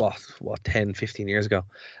was what 10, 15 years ago.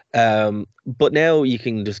 But now you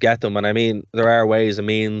can just get them, and I mean, there are ways and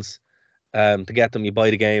means to get them. You buy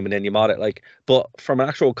the game and then you mod it. Like, but from an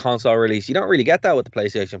actual console release, you don't really get that with the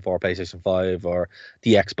PlayStation 4, PlayStation 5, or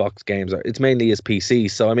the Xbox games. It's mainly as PC.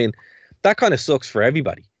 So I mean, that kind of sucks for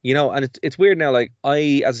everybody, And it's weird now. Like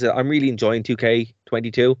as I said, I'm really enjoying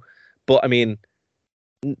 2K22, but I mean,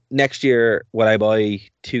 next year would I buy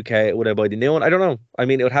 2K? Would I buy the new one? I don't know. I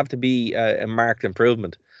mean, it would have to be a marked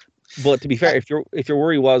improvement. But to be fair, if your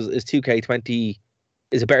worry is 2K20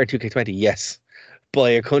 is a better 2K20, yes, by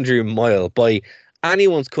a country mile, by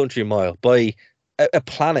anyone's country mile, by a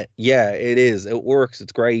planet, yeah, it is. It works.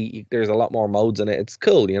 It's great. There's a lot more modes in it. It's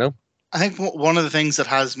cool, I think one of the things that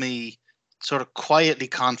has me sort of quietly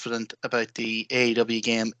confident about the AEW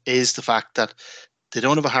game is the fact that they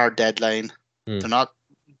don't have a hard deadline. They're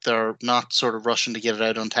not sort of rushing to get it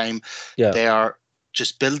out on time. Yeah. They are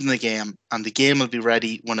just building the game, and the game will be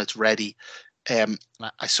ready when it's ready.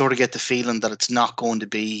 I sort of get the feeling that it's not going to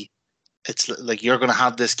be. It's like you're going to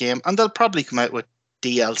have this game, and they'll probably come out with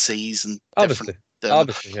DLCs and obviously,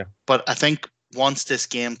 yeah. But I think once this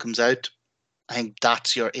game comes out, I think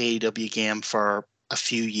that's your AEW game for a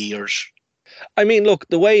few years. I mean, look,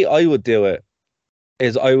 the way I would do it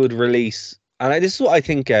is I would release, and this is what I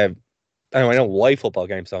think. I don't know why football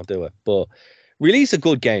games don't do it, but release a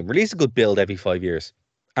good game, release a good build every 5 years,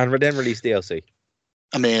 and then release DLC.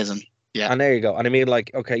 Amazing, yeah. And there you go. And I mean,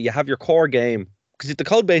 like, okay, you have your core game, because if the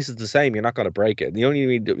code base is the same, you're not going to break it. You only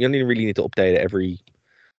really need to update it every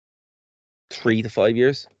 3 to 5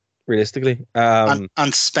 years, realistically. And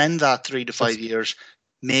spend that 3 to 5 years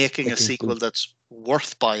making a sequel that's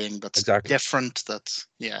worth buying, that's different, that's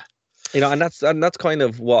and that's kind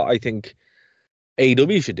of what I think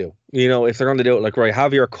AEW should do. If they're going to do it, like, right,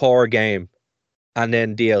 have your core game and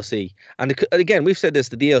then DLC. And again, we've said this,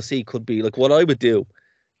 the DLC could be like, what I would do,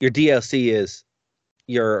 your DLC is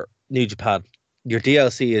your New Japan. Your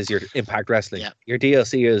DLC is your Impact Wrestling. Yeah. Your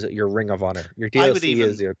DLC is your Ring of Honor. Your DLC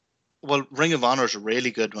is your... Well, Ring of Honor is a really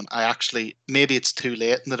good one. Maybe it's too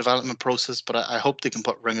late in the development process, but I hope they can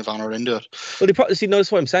put Ring of Honor into it. Well, they probably,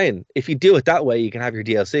 notice what I'm saying. If you do it that way, you can have your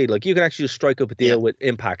DLC. Like, you can actually just strike up a deal with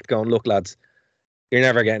Impact going, look, lads, you're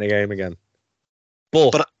never getting a game again.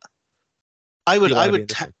 But I would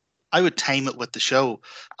time it with the show.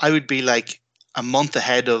 I would be like a month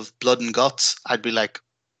ahead of Blood and Guts. I'd be like,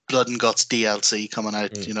 Blood and Guts DLC coming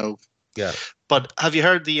out, Yeah. But have you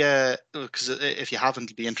heard because if you haven't,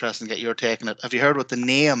 it'd be interesting to get your take on it. Have you heard what the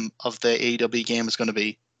name of the AEW game is going to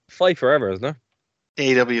be? Fight Forever, isn't it?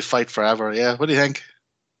 AEW Fight Forever, yeah. What do you think?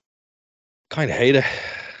 Kind of hate it.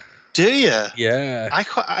 Do you? Yeah. I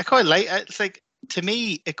quite like it. It's like, to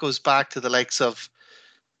me, it goes back to the likes of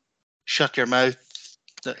Shut Your Mouth,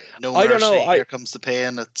 No Mercy, I don't know. Here Comes the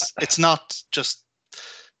Pain. It's not just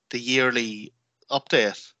the yearly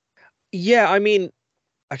update. Yeah, I mean,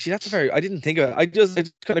 Actually, that's a very. I didn't think of it. It just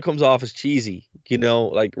kind of comes off as cheesy,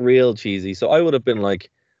 like real cheesy. So I would have been like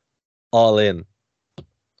All In,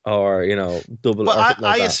 or double. Well, or something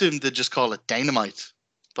like I that. assumed they'd just call it Dynamite,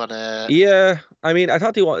 but Yeah, I mean, I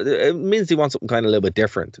thought it means they want something kind of a little bit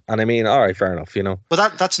different, and I mean, all right, fair enough,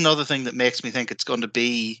 But that's another thing that makes me think it's going to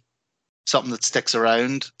be something that sticks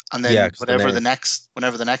around, and then Yeah, 'cause whenever the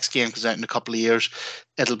the next game comes out in a couple of years,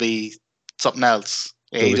 it'll be something else.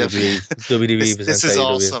 WWE This is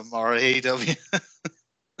awesome, or AEW.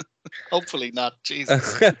 Hopefully not.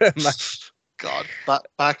 Jesus. God,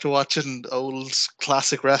 back to watching old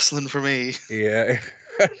classic wrestling for me. Yeah.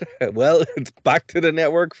 Well, it's back to the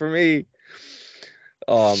network for me.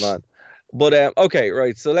 Oh man. But okay,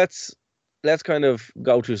 right. So let's kind of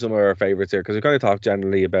go through some of our favorites here, because we kind of talked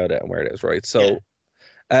generally about it and where it is, right? So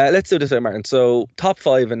let's do this, Martin. So top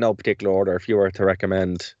 5 in no particular order, if you were to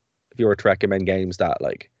recommend games that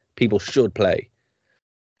like people should play.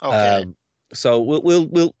 Okay. So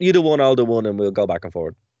we'll you do one, I'll do one, and we'll go back and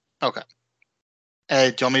forward. Okay. Do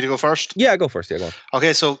you want me to go first? Yeah, go first. Yeah, go on.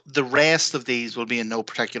 Okay, so the rest of these will be in no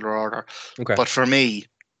particular order. Okay. But for me,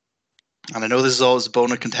 and I know this is always a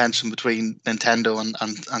bone of contention between Nintendo and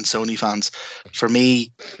Sony fans, for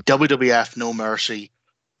me, WWF No Mercy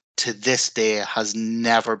to this day has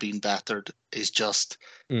never been bettered. Is just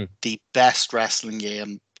the best wrestling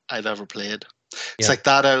game I've ever played. It's like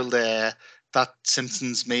that old that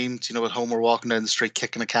Simpsons meme, with Homer walking down the street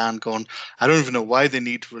kicking a can going, I don't even know why they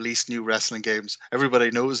need to release new wrestling games.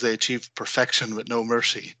 Everybody knows they achieved perfection with No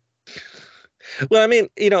Mercy. Well, I mean,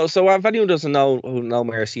 so if anyone doesn't know who No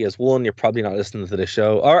Mercy is, one, you're probably not listening to the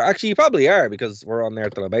show. Or actually, you probably are, because we're on there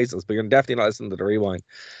on a basis, but you're definitely not listening to the rewind.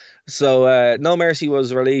 So No Mercy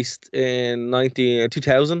was released in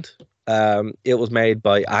 2000. It was made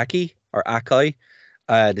by Akai.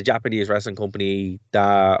 The Japanese wrestling company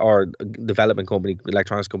or development company,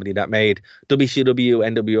 electronics company that made WCW,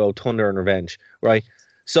 NWO, Thunder, and Revenge, right?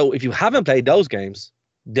 So if you haven't played those games,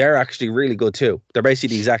 they're actually really good too. They're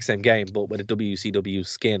basically the exact same game, but with a WCW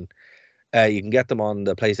skin. You can get them on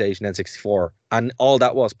the PlayStation N64, and all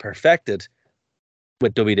that was perfected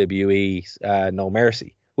with WWE No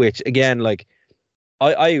Mercy, which again, like,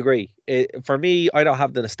 I agree. For me, I don't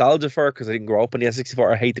have the nostalgia for it because I didn't grow up on the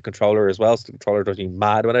N64. I hate the controller as well, so the controller does me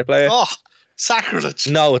mad when I play it. Oh, sacrilege.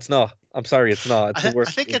 No, it's not. I'm sorry, it's not. It's the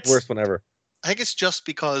worst, it's the worst one ever. I think it's just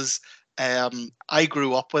because I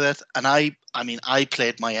grew up with it, and I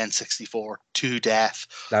played my N64 to death.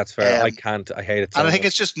 That's fair. I can't. I hate it so and I think much.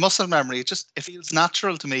 it's just muscle memory. It feels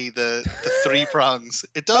natural to me, the 3 prongs.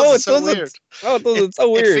 It does. No, it's so doesn't. weird. No, it doesn't. It's so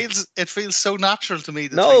weird. It feels so natural to me.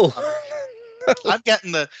 No. I'm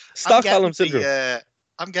getting the Stockholm syndrome.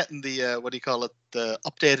 I'm getting the what do you call it? The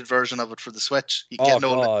updated version of it for the Switch. You Oh, get an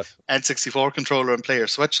God. N64 controller and play your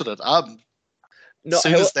Switch with it. As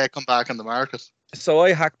soon as they come back on the market. So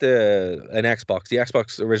I hacked an Xbox. The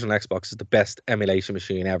original Xbox is the best emulation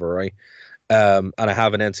machine ever, right? And I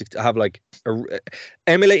have an N64. I have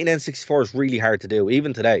emulating N64 is really hard to do,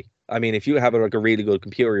 even today. I mean, if you have a really good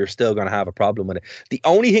computer, you're still going to have a problem with it. The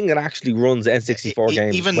only thing that actually runs N64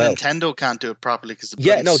 games, even Nintendo can't do it properly because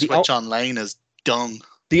the Switch Online is dung.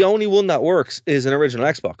 The only one that works is an original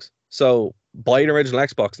Xbox. So buy an original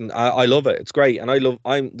Xbox, and I love it. It's great, and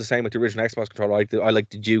I'm the same with the original Xbox controller. I like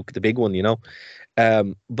the Duke, the big one,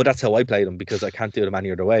 But that's how I play them because I can't do them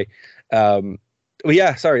any other way. But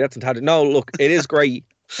yeah, sorry, that's a tangent. No, look, it is great.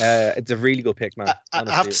 It's a really good pick, man. I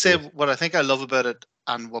have to say, what I think I love about it,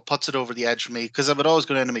 and what puts it over the edge for me, because I would always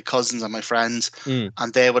go down to my cousins and my friends,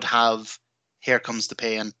 and they would have Here Comes the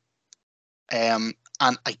Pain. And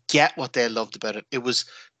I get what they loved about it.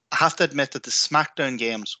 I have to admit that the SmackDown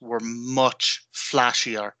games were much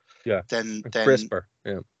flashier than crisper.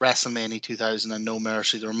 Yeah. WrestleMania 2000 and No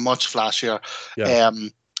Mercy. They were much flashier. Yeah.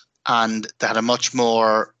 And they had a much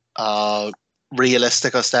more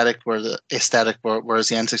realistic aesthetic, whereas the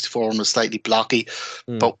N64 one was slightly blocky.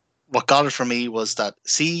 But what got it for me was that,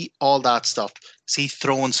 see all that stuff, see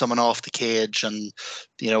throwing someone off the cage and,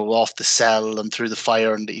 off the cell and through the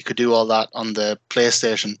fire, and you could do all that on the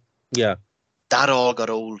PlayStation. Yeah. That all got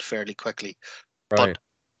old fairly quickly. Right. But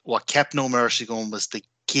what kept No Mercy going was the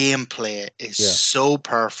gameplay is so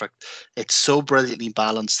perfect. It's so brilliantly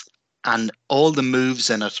balanced, and all the moves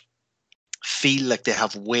in it feel like they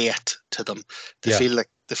have weight to them. They feel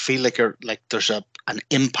like you're like there's an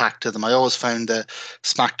impact to them. I always found the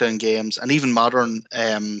SmackDown games and even modern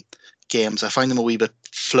games, I find them a wee bit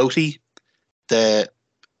floaty. The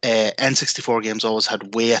N64 games always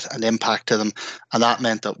had weight and impact to them, and that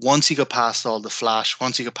meant that once you got past all the flash,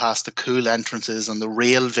 once you got past the cool entrances and the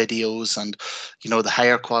real videos and the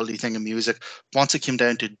higher quality thing of music, once it came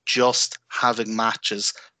down to just having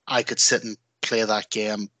matches, I could sit and play that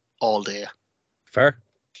game all day. Fair.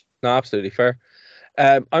 No, absolutely fair.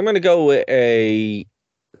 I'm going to go with a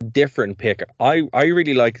different pick. I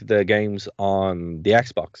really like the games on the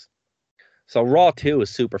Xbox. So Raw 2 is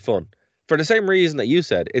super fun. For the same reason that you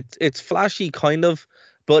said. It's flashy kind of,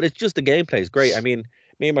 but it's just the gameplay is great. I mean,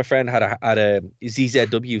 me and my friend had a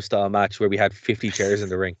ZZW style match where we had 50 chairs in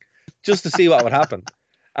the ring just to see what would happen.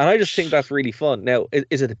 And I just think that's really fun. Now,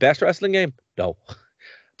 is it the best wrestling game? No.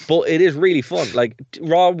 But it is really fun. Like,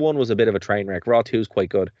 Raw 1 was a bit of a train wreck. Raw 2 is quite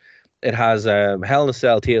good. It has Hell in a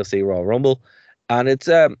Cell, TLC, Royal Rumble, and it's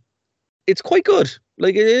quite good.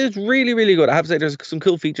 Like, it is really, really good. I have to say, there's some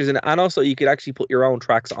cool features in it, and also you could actually put your own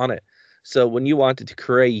tracks on it. So when you wanted to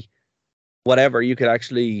create whatever, you could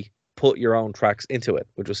actually put your own tracks into it,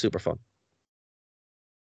 which was super fun.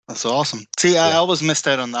 That's awesome. See, I always missed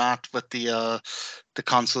out on that with the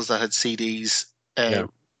consoles that had CDs.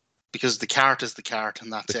 Because the cart is the cart,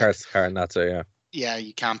 and that's it. The cart's the cart, and that's it, yeah. Yeah,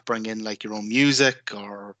 you can't bring in like your own music,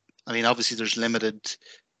 or I mean, obviously there's limited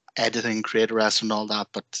editing, creator S and all that,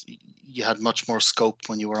 but you had much more scope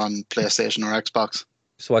when you were on PlayStation or Xbox.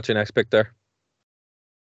 So what's your next pick there?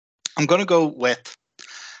 I'm going to go with,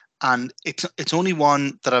 and it's only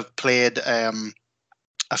one that I've played a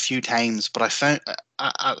few times, but I found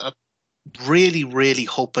I really, really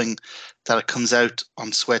hoping that it comes out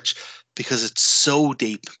on Switch because it's so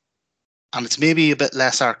deep. And it's maybe a bit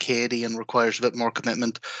less arcadey and requires a bit more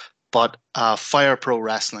commitment, but Fire Pro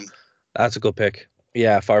Wrestling. That's a good pick.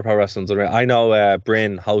 Yeah, Fire Pro Wrestling's unreal. I know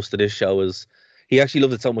Bryn hosted this show. He actually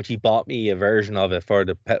loved it so much he bought me a version of it for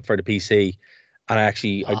the PC, and I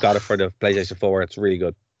got it for the PlayStation 4. It's really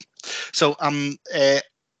good. So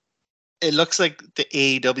it looks like the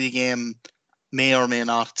AEW game may or may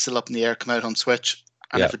not still up in the air come out on Switch,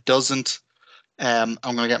 and if it doesn't, I'm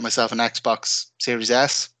going to get myself an Xbox Series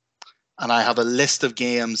S. And I have a list of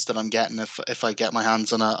games that I'm getting if I get my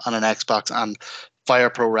hands on an Xbox, and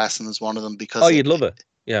Fire Pro Wrestling is one of them because you'd love it.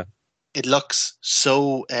 Yeah, it looks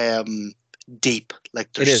so deep.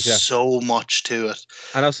 Like there's so much to it,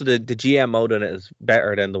 and also the GM mode in it is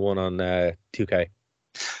better than the one on 2K.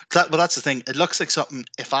 Well, that's the thing. It looks like something.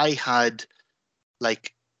 If I had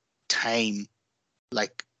like time,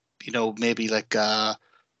 like maybe like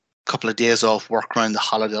couple of days off work around the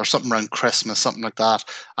holiday or something around Christmas, something like that,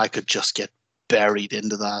 I could just get buried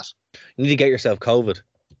into that. You need to get yourself COVID.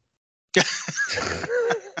 You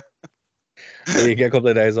get a couple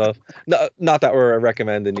of days off. No, not that we're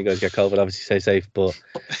recommending you guys get COVID. Obviously, stay safe. But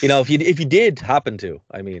if you did happen to,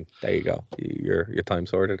 I mean, there you go. Your time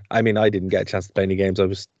sorted. I mean, I didn't get a chance to play any games. I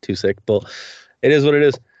was too sick. But it is what it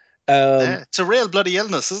is. It's a real bloody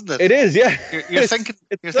illness, isn't it? It is. Yeah. You're thinking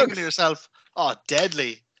to yourself, oh,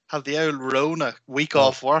 deadly. Have the old Rona week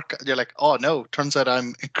off work, and you're like, oh no, turns out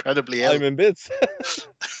I'm incredibly ill. I'm in bits.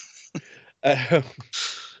 It's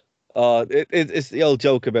the old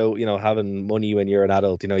joke about having money when you're an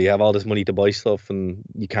adult. You have all this money to buy stuff and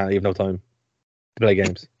you have no time to play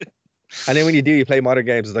games. And then when you do, you play modern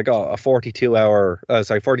games. It's like a 42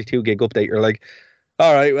 gig update. You're like,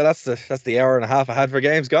 all right, well that's the hour and a half I had for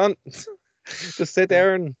games gone. Just sit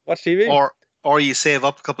there and watch TV. Or you save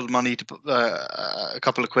up a couple of money to a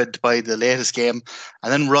couple of quid to buy the latest game,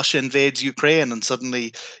 and then Russia invades Ukraine, and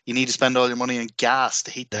suddenly you need to spend all your money on gas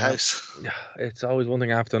to heat the house. Yeah, it's always one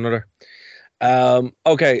thing after another.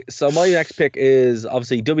 Okay, so my next pick is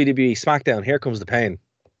obviously WWE SmackDown. Here Comes the Pain.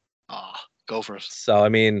 Go for it. So I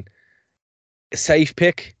mean, a safe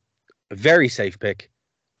pick, a very safe pick,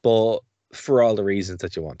 but for all the reasons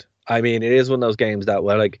that you want. I mean, it is one of those games that,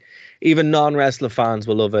 well, like, even non-wrestling fans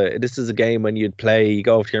will love it. This is a game when you'd play, you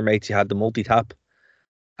go over to your mates, you had the multi-tap,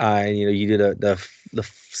 and, you did the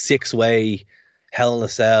 6-way Hell in a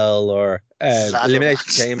Cell or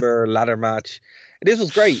Elimination Chamber, ladder match. This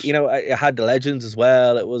was great. It had the legends as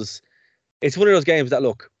well. It's one of those games that,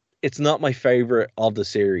 look, it's not my favorite of the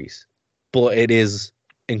series, but it is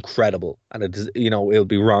incredible. And it is, it would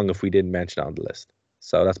be wrong if we didn't mention it on the list.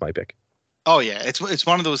 So that's my pick. Oh yeah, it's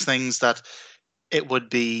one of those things that it would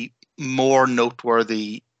be more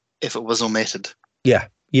noteworthy if it was omitted. Yeah.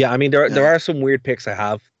 I mean, there are some weird picks I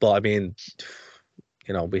have, but I mean,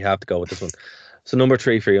 we have to go with this one. So number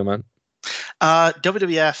 3 for you, man.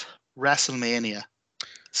 WWF WrestleMania.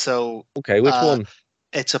 So okay, which one?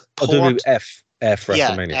 It's a port. WWF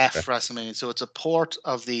WrestleMania. Yeah, WrestleMania. So it's a port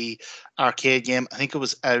of the arcade game. I think it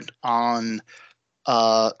was out on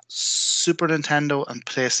Super Nintendo and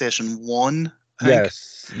PlayStation 1, I think.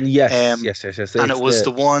 Yes. And it was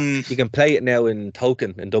the one. You can play it now in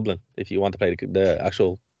Token in Dublin if you want to play the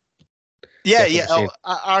actual. Yeah. machine.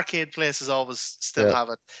 Arcade places always still have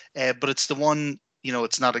it, but it's the one.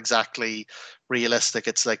 It's not exactly realistic.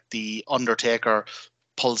 It's like the Undertaker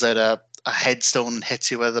pulls out a headstone and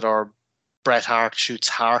hits you with it, or Bret Hart shoots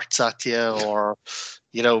hearts at you, or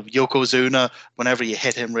Yokozuna, whenever you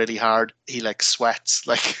hit him really hard, he like sweats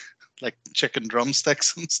like chicken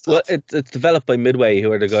drumsticks and stuff. Well, it's developed by Midway,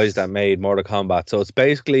 who are the guys that made Mortal Kombat. So it's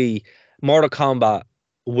basically Mortal Kombat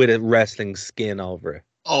with a wrestling skin over it.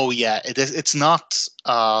 Oh yeah, it is. It's not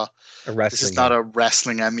A wrestling. This is not a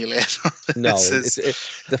wrestling emulator. No, it's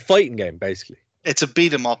a fighting game basically. It's a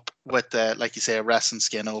beat 'em up with, like you say, a wrestling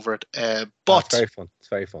skin over it. But it's very fun. It's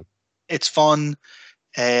very fun. It's fun.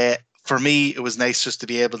 For me, it was nice just to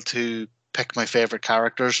be able to pick my favorite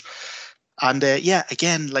characters. And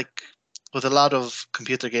again, like with a lot of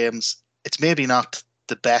computer games, it's maybe not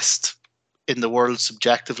the best in the world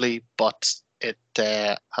subjectively, but it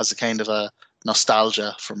has a kind of a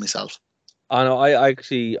nostalgia for myself. I know. I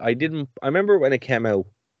didn't. I remember when it came out,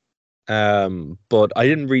 but I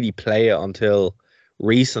didn't really play it until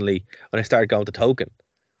recently when I started going to Token.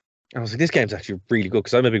 I was like, this game's actually really good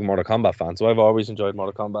because I'm a big Mortal Kombat fan, so I've always enjoyed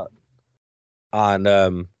Mortal Kombat. And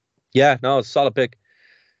it's a solid pick.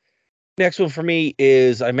 Next one for me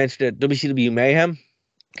is, I mentioned it, WCW Mayhem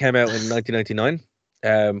came out in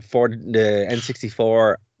 1999 for the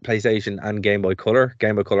N64, PlayStation, and Game Boy Color.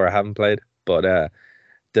 Game Boy Color I haven't played, but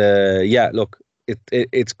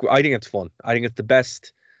it's. I think it's fun. I think it's the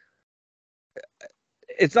best.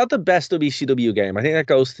 It's not the best WCW game. I think that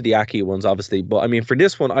goes to the Aki ones, obviously. But I mean, for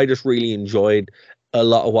this one, I just really enjoyed a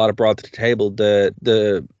lot of what it brought to the table.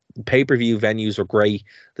 The pay-per-view venues were great.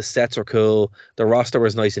 The sets are cool. The roster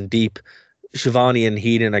was nice and deep. Shivani and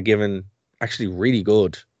Heenan are given actually really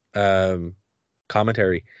good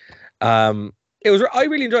commentary. I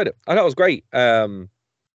really enjoyed it. I thought it was great. The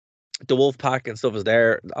Wolf Pack and stuff was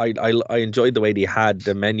there. I enjoyed the way they had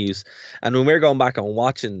the menus. And when we're going back and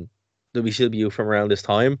watching WCW from around this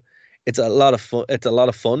time, it's a lot of fun. It's a lot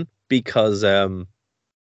of fun because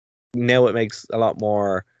now it makes a lot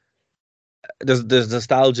more. There's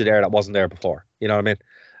nostalgia there that wasn't there before. You know what I mean?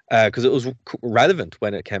 Because it was relevant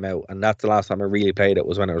when it came out, and that's the last time I really played it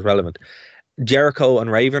was when it was relevant. Jericho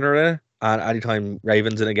and Raven are in it, and anytime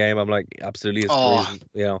Raven's in a game, I'm like, absolutely, it's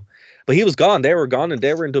But he was gone. They were gone, and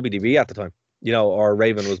they were in WWE at the time. Or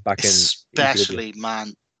Raven was back especially,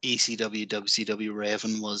 man, ECW, WCW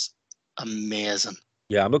Raven was amazing.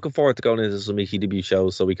 Yeah, I'm looking forward to going into some ECW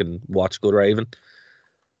shows so we can watch good Raven.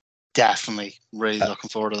 Definitely, really looking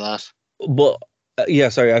forward to that. But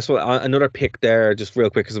sorry, I saw another pick there, just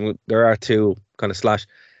real quick, because there are two kind of slash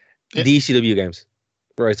the ECW games,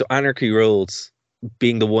 right? So Anarchy Rules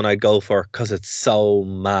being the one I'd go for because it's so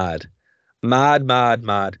mad.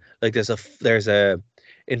 Like there's a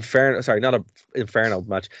Inferno, sorry, not a Inferno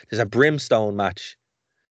match. There's a Brimstone match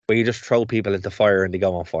where you just throw people into fire and they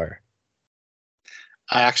go on fire.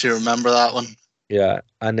 I actually remember that one. Yeah,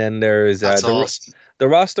 and then there's awesome. The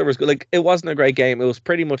roster was good. Like, it wasn't a great game. It was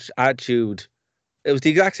pretty much Attitude. It was the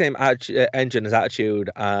exact same engine as Attitude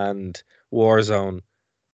and Warzone,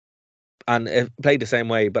 and it played the same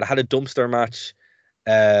way. But it had a dumpster match,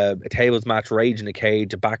 a tables match, Rage in a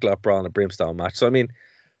Cage, a backlot brawl, and a Brimstone match. So I mean,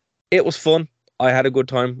 it was fun. I had a good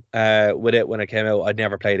time with it when it came out. I'd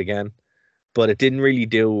never play it again, but it didn't really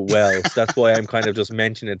do well. So that's why I'm kind of just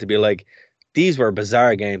mentioning it to be like, these were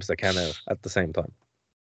bizarre games that came out at the same time.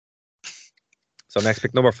 So next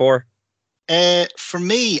pick, number 4. For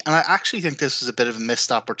me, and I actually think this is a bit of a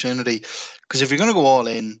missed opportunity, because if you're going to go all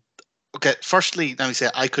in, okay, firstly, let me say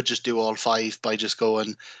I could just do all 5 by just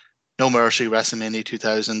going No Mercy, WrestleMania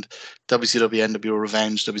 2000, WCW NWO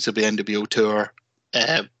Revenge, WCW NWO Tour.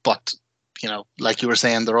 But, like you were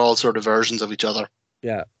saying, they're all sort of versions of each other.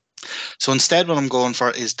 Yeah. So instead, what I'm going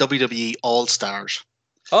for is WWE All Stars.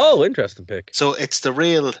 Oh, interesting pick. So it's the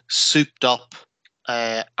real souped up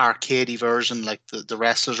arcadey version. Like the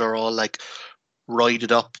wrestlers are all like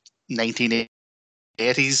roided up 1980s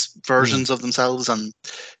versions of themselves. And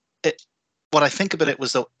what I think about it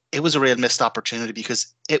was, though, it was a real missed opportunity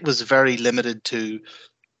because it was very limited to,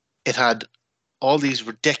 it had all these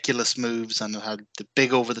ridiculous moves and it had the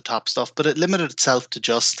big over the top stuff, but it limited itself to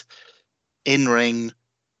just in-ring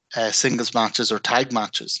singles matches or tag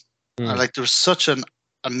matches. And like there was such a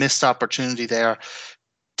missed opportunity there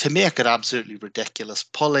to make it absolutely ridiculous.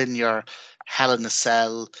 Pull in your Hell in a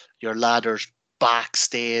Cell, your ladders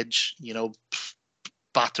backstage,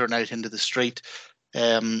 battering out into the street.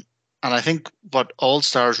 And I think what All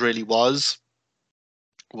Stars really was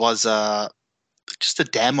just a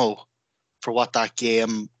demo for what that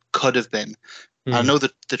game could have been. I know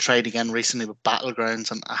that they tried again recently with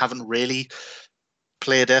Battlegrounds, and I haven't really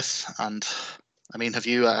played it. And I mean, have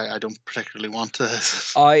you? I don't particularly want to.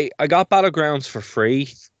 I got Battlegrounds for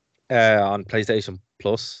free on PlayStation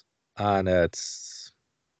Plus, and it's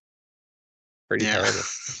pretty terrible.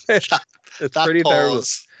 It's that pretty terrible.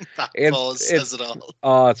 That pause says it all.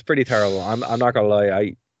 Oh, it's pretty terrible. I'm not gonna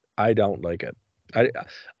lie. I don't like it.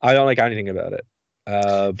 I don't like anything about it.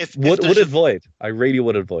 Would avoid. I really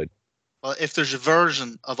would avoid. Well, if there's a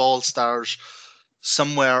version of All Stars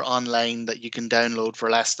somewhere online that you can download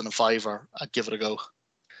for less than $5, I'd give it a go.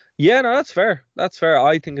 Yeah, no, that's fair. That's fair.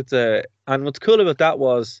 I think it's and what's cool about that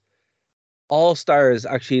was All Stars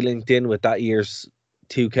actually linked in with that year's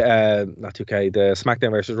 2K, not 2K, the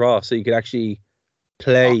SmackDown versus Raw, so you could actually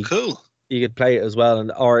play. Oh, cool. You could play it as well,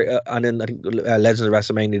 and then I think Legends of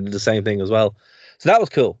WrestleMania did the same thing as well. So that was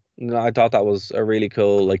cool. I thought that was a really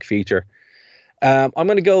cool feature. I'm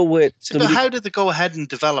going to go with. So how did they go ahead and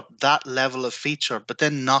develop that level of feature, but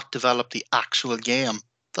then not develop the actual game?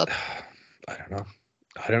 I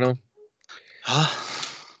don't know.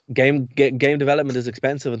 Game development is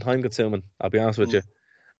expensive and time consuming. I'll be honest with you.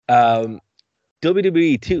 WWE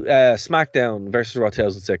SmackDown versus Raw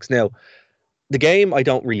 2006. Now, the game I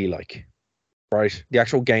don't really like. Right, the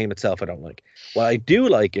actual game itself I don't like. What I do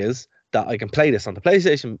like is that I can play this on the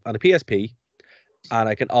PlayStation, on the PSP, and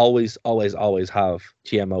I can always have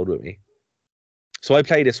GM mode with me. So I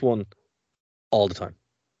play this one all the time.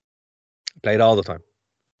 Play it all the time.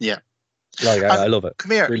 Yeah. I love it.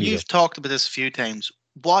 Come here, really you've talked about this a few times.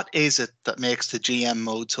 What is it that makes the GM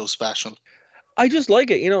mode so special? I just like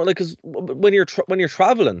it, because when you're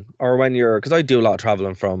traveling, or because I do a lot of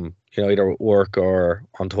traveling from, either work or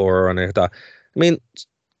on tour or anything like that. I mean,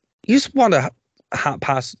 you just want to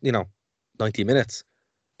pass, 90 minutes.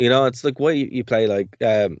 It's like why you play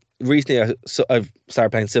recently I've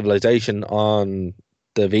started playing Civilization on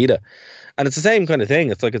the Vita, and it's the same kind of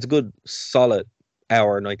thing. It's like it's a good solid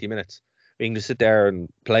hour, 90 minutes. You can just sit there and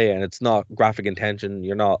play, and it's not graphic intention.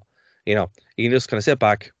 You're not, you can just kind of sit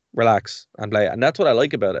back, relax, and play. And that's what I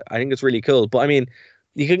like about it. I think it's really cool. But I mean,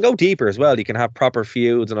 you can go deeper as well. You can have proper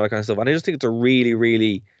feuds and all that kind of stuff. And I just think it's a really,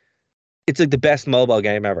 really, it's like the best mobile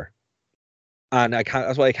game ever. And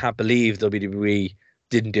that's why I can't believe WWE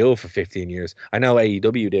didn't do it for 15 years. I know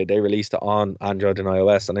AEW did. They released it on Android and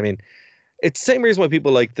iOS. And I mean, it's the same reason why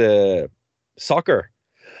people like the soccer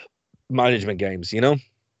management games, Yeah.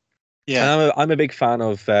 And I'm a big fan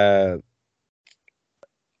of any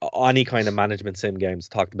kind of management sim games.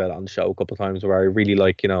 Talked about it on the show a couple of times, where I really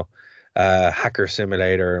like, Hacker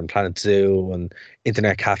Simulator and Planet Zoo and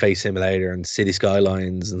Internet Cafe Simulator and City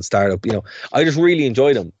Skylines and Startup. I just really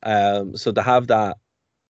enjoy them. So to have that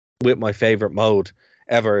with my favorite mode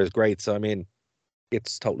ever is great. So I mean,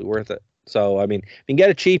 it's totally worth it. So I mean, you can get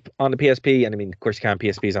it cheap on the PSP, and I mean, of course you can.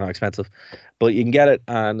 PSPs are not expensive, but you can get it,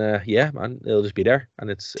 and yeah, man, it'll just be there, and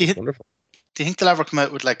it's wonderful. Do you think they'll ever come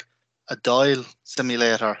out with like a dial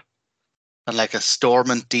simulator and like a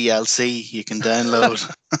Stormont DLC you can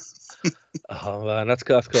download? Oh man, that's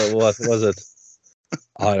cool. What was it?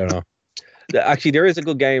 I don't know. Actually, there is a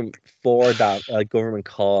good game for that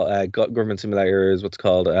government simulator is what's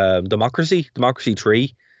called Democracy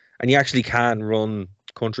 3, and you actually can run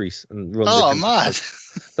countries and run. Oh, mad!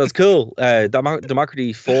 That's cool.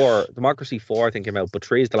 Democracy 4, I think came out, but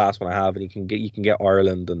 3 is the last one I have, and you can get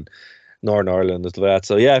Ireland and Northern Ireland and stuff like that.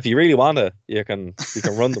 So yeah, if you really want to, you can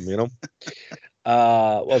run them. What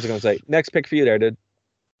was I going to say? Next pick for you there, dude.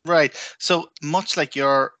 Right. So much like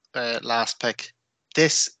your last pick,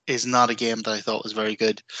 this is not a game that I thought was very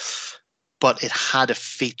good, but it had a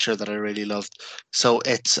feature that I really loved. So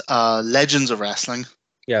it's Legends of Wrestling.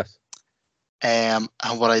 Yes. And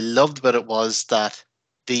what I loved about it was that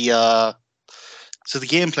the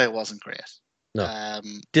gameplay wasn't great. No.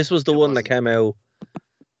 This was the one that came out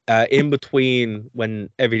in between when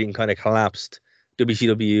everything kind of collapsed.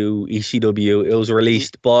 WCW, ECW. It was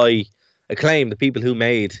released by Acclaim, the people who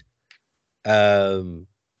made Warzone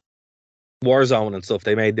and stuff.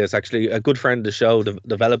 They made this. Actually, a good friend of the show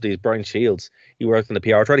developed these. Brian Shields. He worked in the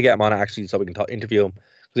PR. I tried to get him on actually so we can interview him.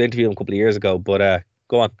 I interviewed him a couple of years ago. But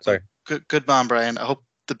go on. Sorry. Good man, Brian. I hope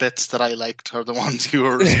the bits that I liked are the ones you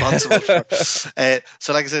were responsible for.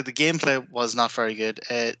 So like I said, the gameplay was not very good.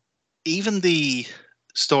 Even the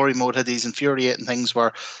story mode had these infuriating things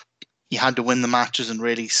where you had to win the matches in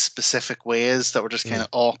really specific ways that were just kind of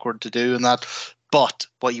awkward to do and that. But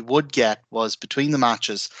what you would get was between the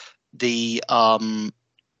matches, the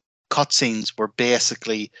cutscenes were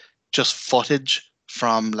basically just footage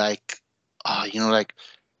from like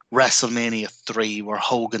WrestleMania 3 where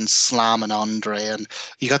Hogan's slamming Andre, and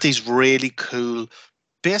you got these really cool,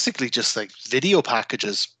 basically just like video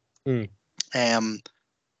packages. Mm. And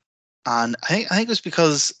I think it was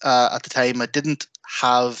because at the time I didn't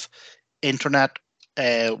have internet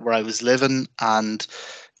where I was living, and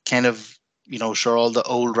kind of, you know, sure, all the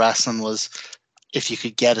old wrestling was if you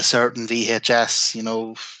could get a certain VHS, you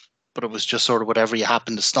know, but it was just sort of whatever you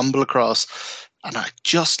happened to stumble across. And I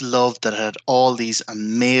just loved that it had all these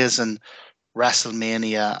amazing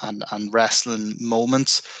WrestleMania and wrestling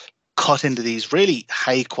moments cut into these really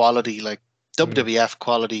high quality, like WWF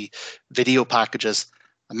quality video packages.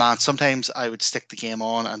 And man, sometimes I would stick the game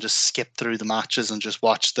on and just skip through the matches and just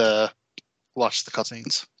watch the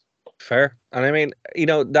cutscenes. Fair. And I mean, you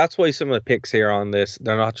know, that's why some of the picks here on this,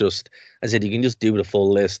 they're not just, I said, you can just do the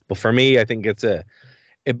full list. But for me, I think it's a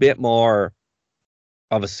bit more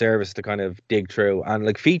of a service to kind of dig through. And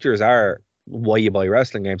like, features are why you buy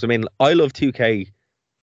wrestling games. I mean, I love 2K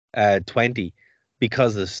 20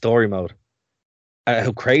 because of the story mode.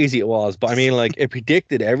 How crazy it was. But I mean, like, it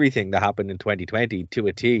predicted everything that happened in 2020 to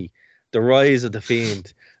a T. The rise of The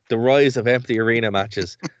Fiend, the rise of empty arena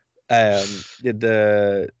matches,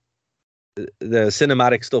 the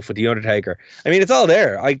cinematic stuff with The Undertaker. I mean, it's all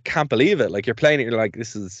there. I can't believe it. Like, you're playing it, you're like,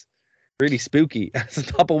 this is really spooky. It's on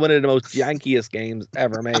top of one of the most jankiest games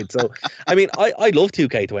ever made. So, I mean, I love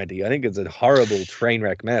 2K20. I think it's a horrible train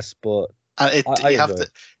wreck mess, but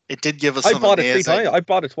it did give us some bought amazing, it 3 times. I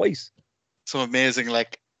bought it twice. Some amazing,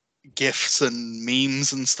 like, GIFs and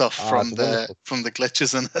memes and stuff from the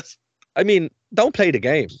glitches in it. I mean, don't play the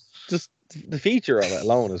game. Just the feature of it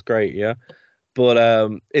alone is great, yeah.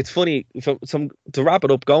 But it's funny, to wrap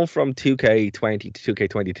it up, going from 2K20 to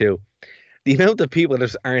 2K22, the amount of people that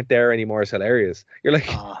just aren't there anymore is hilarious. You're like,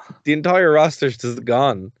 the entire roster's just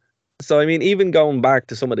gone. So, I mean, even going back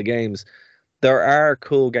to some of the games, there are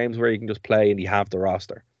cool games where you can just play and you have the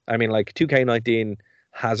roster. I mean, like 2K19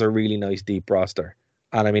 has a really nice deep roster.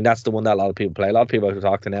 And I mean, that's the one that a lot of people play. A lot of people who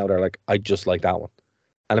talk to now, they're like, I just like that one.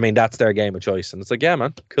 And I mean, that's their game of choice. And it's like, yeah,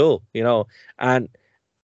 man, cool, you know. And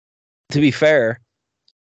to be fair,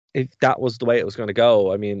 if that was the way it was going to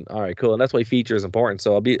go, I mean, all right, cool. And that's why feature is important.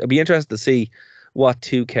 So I'll be interested to see what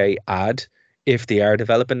 2K add if they are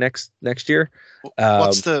developing next year.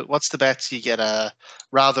 What's the bets you get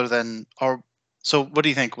rather than, or so what do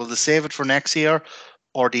you think? Will they save it for next year,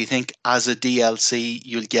 or do you think as a DLC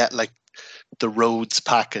you'll get like the Rhodes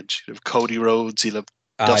package? You have Cody Rhodes, you'll have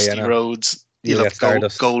Dusty Rhodes, you'll have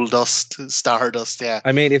Goldust, Stardust. Yeah.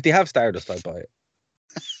 I mean, if they have Stardust, I'd buy it.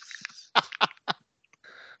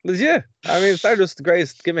 Yeah, I mean, Stardust the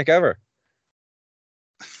greatest gimmick ever.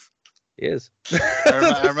 He is.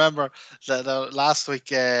 I remember that last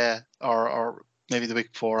week, or maybe the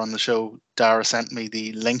week before on the show, Dara sent me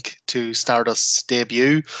the link to Stardust's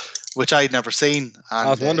debut, which I'd never seen. And,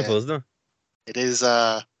 it's wonderful, isn't it? It is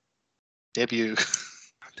a debut.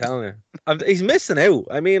 I'm telling you, he's missing out.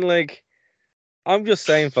 I mean, like, I'm just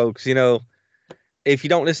saying, folks, you know, if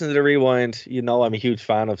you don't listen to the Rewind, you know I'm a huge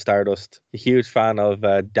fan of Stardust, a huge fan of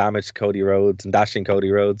damaged Cody Rhodes and dashing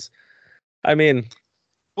Cody Rhodes. I mean,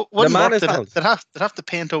 the man is talented. They'd have to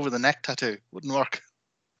paint over the neck tattoo. Wouldn't work.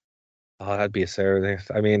 Oh, that'd be a Sarah.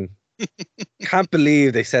 I mean, can't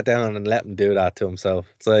believe they sat down and let him do that to himself.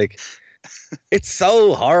 It's like, it's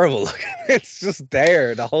so horrible. It's just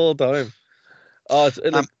there the whole time. Oh,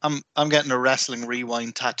 I'm getting a Wrestling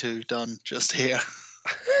Rewind tattoo done just here.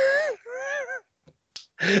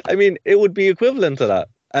 I mean, it would be equivalent to that.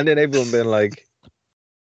 And then everyone being like,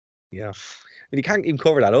 yeah. I mean, you can't even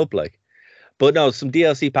cover that up, like. But no, some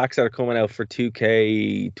DLC packs that are coming out for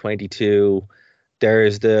 2K22.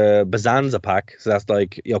 There's the Bazanza pack. So that's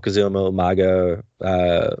like Yokozuna, Umaga,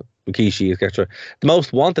 Rikishi, etc. The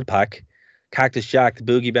Most Wanted pack, Cactus Jack, the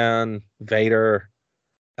Boogie Man, Vader,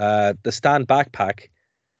 the Stand Back pack,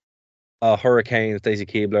 Hurricanes, Daisy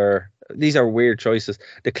Keebler. These are weird choices.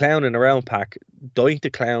 The Clown in the Round pack, Doink the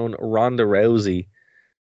Clown, Ronda Rousey.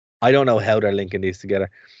 I don't know how they're linking these together.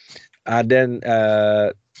 And then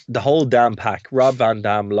the whole damn pack, Rob Van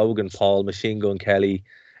Dam, Logan Paul, Machine Gun Kelly,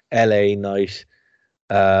 LA Knight,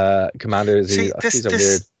 Commander Z. These are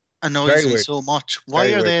weird. Annoys me so much. Why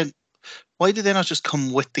do they not just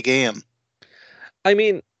come with the game? I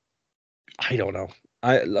mean, I don't know.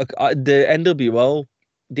 The NWO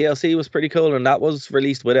DLC was pretty cool, and that was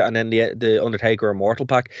released with it. And then the Undertaker Immortal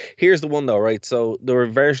pack. Here's the one though, right? So the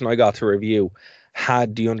version I got to review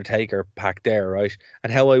had the Undertaker pack there, right?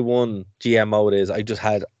 And how I won GM mode is I just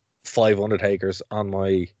had 5 Undertakers on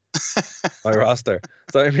my roster.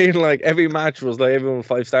 So I mean, like, every match was like everyone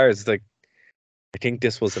 5 stars. It's like, I think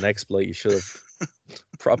this was an exploit you should have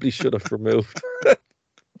probably removed.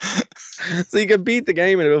 So you can beat the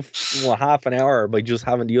game in about half an hour by just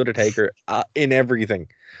having the Undertaker in everything,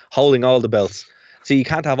 holding all the belts. So you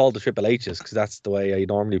can't have all the Triple H's because that's the way I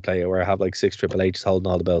normally play it, where I have like 6 Triple H's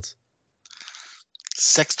holding all the belts.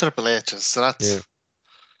 6 Triple H's, so that's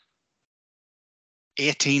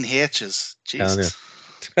 18 H's. Jesus.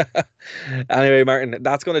 Anyway, Martin,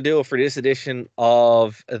 that's going to do it for this edition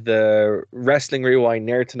of the Wrestling Rewind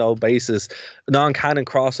Nerd to Know Basis non-canon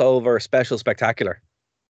crossover special spectacular.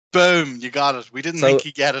 Boom, you got it. We didn't think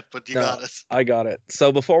you get it, but you got it. I got it.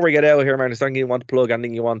 So before we get out of here, Martin, is there anything you want to plug?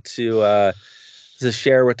 Anything you want to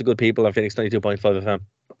share with the good people on Phoenix 92.5 FM?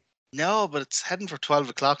 No, but it's heading for 12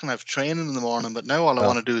 o'clock and I have training in the morning, but now all I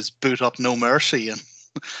want to do is boot up No Mercy and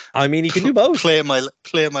I mean, you can do both. Play my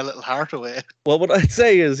little heart away. Well, what I'd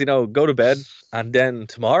say is, go to bed and then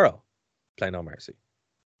tomorrow play No Mercy.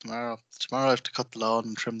 Tomorrow I have to cut the lawn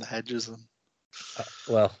and trim the hedges. And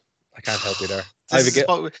well, I can't help you there. This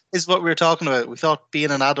is what we were talking about. We thought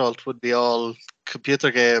being an adult would be all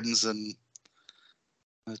computer games, and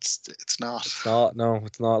it's not. It's not. No,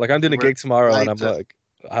 it's not. Like, I'm doing a gig tomorrow, and I'm like,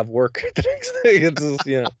 I have work the next day. It's just,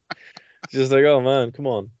 just like, oh man, come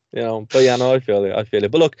on. But yeah, no, I feel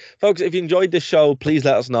it. But look, folks, if you enjoyed this show, please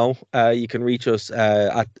let us know. You can reach us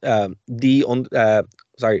at _rewind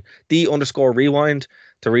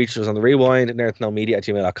to reach us on the Rewind.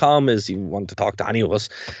 nerdtoknowmedia@gmail.com is you want to talk to any of us.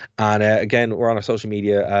 And again, we're on our social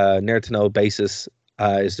media. Nerd to Know Basis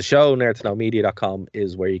is the show. nerdtoknowmedia.com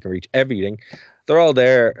is where you can reach everything. They're all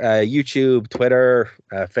there. YouTube, Twitter,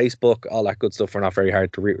 Facebook, all that good stuff. We're not very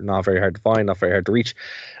hard to not very hard to find, not very hard to reach.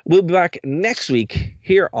 We'll be back next week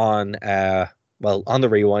here on on the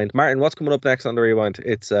Rewind. Martin, what's coming up next on the Rewind?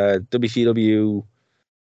 It's WCW.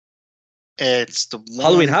 It's the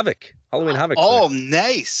Halloween Havoc. Halloween Havoc. Oh,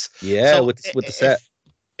 nice. Yeah, so with the set.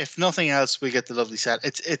 If nothing else, we get the lovely set.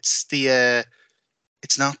 It's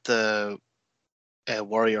it's not the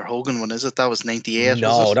Warrior Hogan one, is it? That was 98.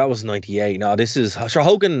 No, that was 98. No, this is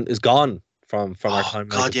Hogan is gone from our time.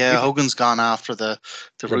 God, Hogan's gone after the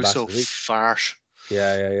Russo farce.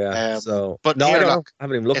 Yeah. But no, I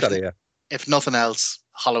haven't even looked at it yet. If nothing else,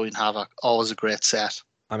 Halloween Havoc, always a great set.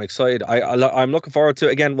 I'm excited. I'm looking forward to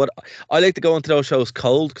it. Again, what I like to go into those shows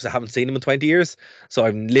cold because I haven't seen them in 20 years, so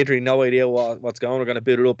I've literally no idea what's going on. We're going to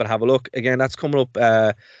boot it up and have a look. Again, that's coming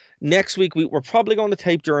up. Next week, we're probably going to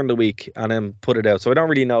tape during the week and then put it out. So I don't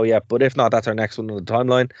really know yet, but if not, that's our next one on the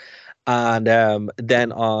timeline. And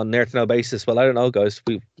then on Nerd to Know Basis, well, I don't know, guys.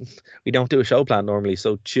 We don't do a show plan normally,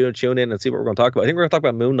 so tune in and see what we're going to talk about. I think we're going to talk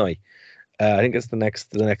about Moon Knight. I think it's the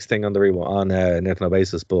next thing on the on Nerd to Know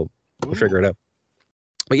Basis, but we'll figure it out.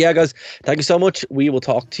 But yeah, guys, thank you so much. We will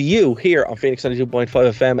talk to you here on Phoenix 92.5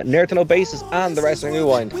 FM, Nerd to Know Basis, and the Wrestling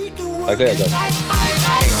Rewind. Like that, guys.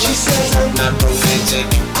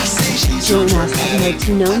 Join us at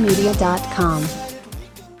nerdtoknowmedia.com.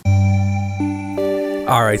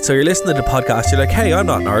 Alright, so you're listening to the podcast, you're like, hey, I'm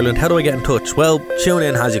not in Ireland, how do I get in touch? Well,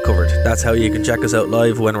 TuneIn has you covered. That's how you can check us out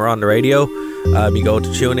live when we're on the radio. You go to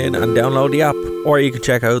TuneIn and download the app, or you can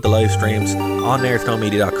check out the live streams on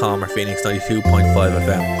nerdtoknowmedia.com or Phoenix 92.5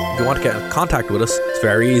 FM. If you want to get in contact with us, it's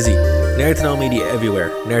very easy. Nerd to Know Media everywhere.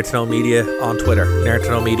 Nerd to Know Media on Twitter, Nerd to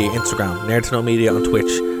Know Media Instagram, Nerd to Know Media on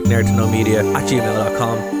Twitch, Nerd to Know Media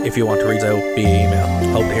 @gmail.com if you want to reach out via email.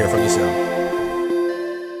 Hope to hear from you soon.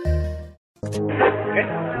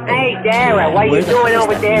 Hey Dara, what are you doing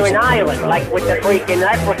over there in Ireland? Like with the freaking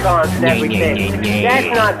leprechauns and everything. That's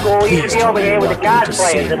not cool. You should be over there with the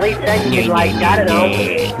cosplayers. At least then you can, like, I don't know,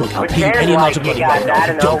 pretend like you got, I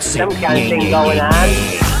don't know, some kind of thing going on.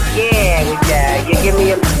 Yeah, you give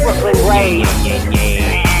me a Brooklyn Blaze.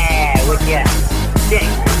 Yeah, with your dick,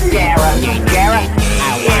 Dara. Dara?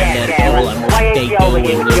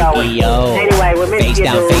 Anyway, we're face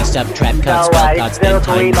down, face up, trap cuts, spell cuts, spend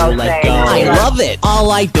time to let go. I love it.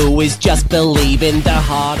 All I do is just believe in the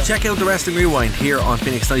heart. Check out the Wrestling Rewind here on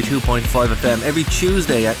Phoenix 92.5 FM every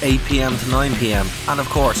Tuesday at 8 p.m. to 9 p.m. And of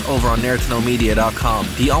course, over on nerdtoknowmedia.com,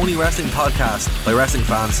 the only wrestling podcast by wrestling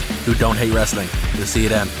fans who don't hate wrestling. We'll see you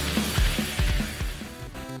then.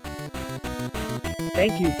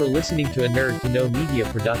 Thank you for listening to a Nerd to Know Media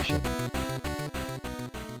production.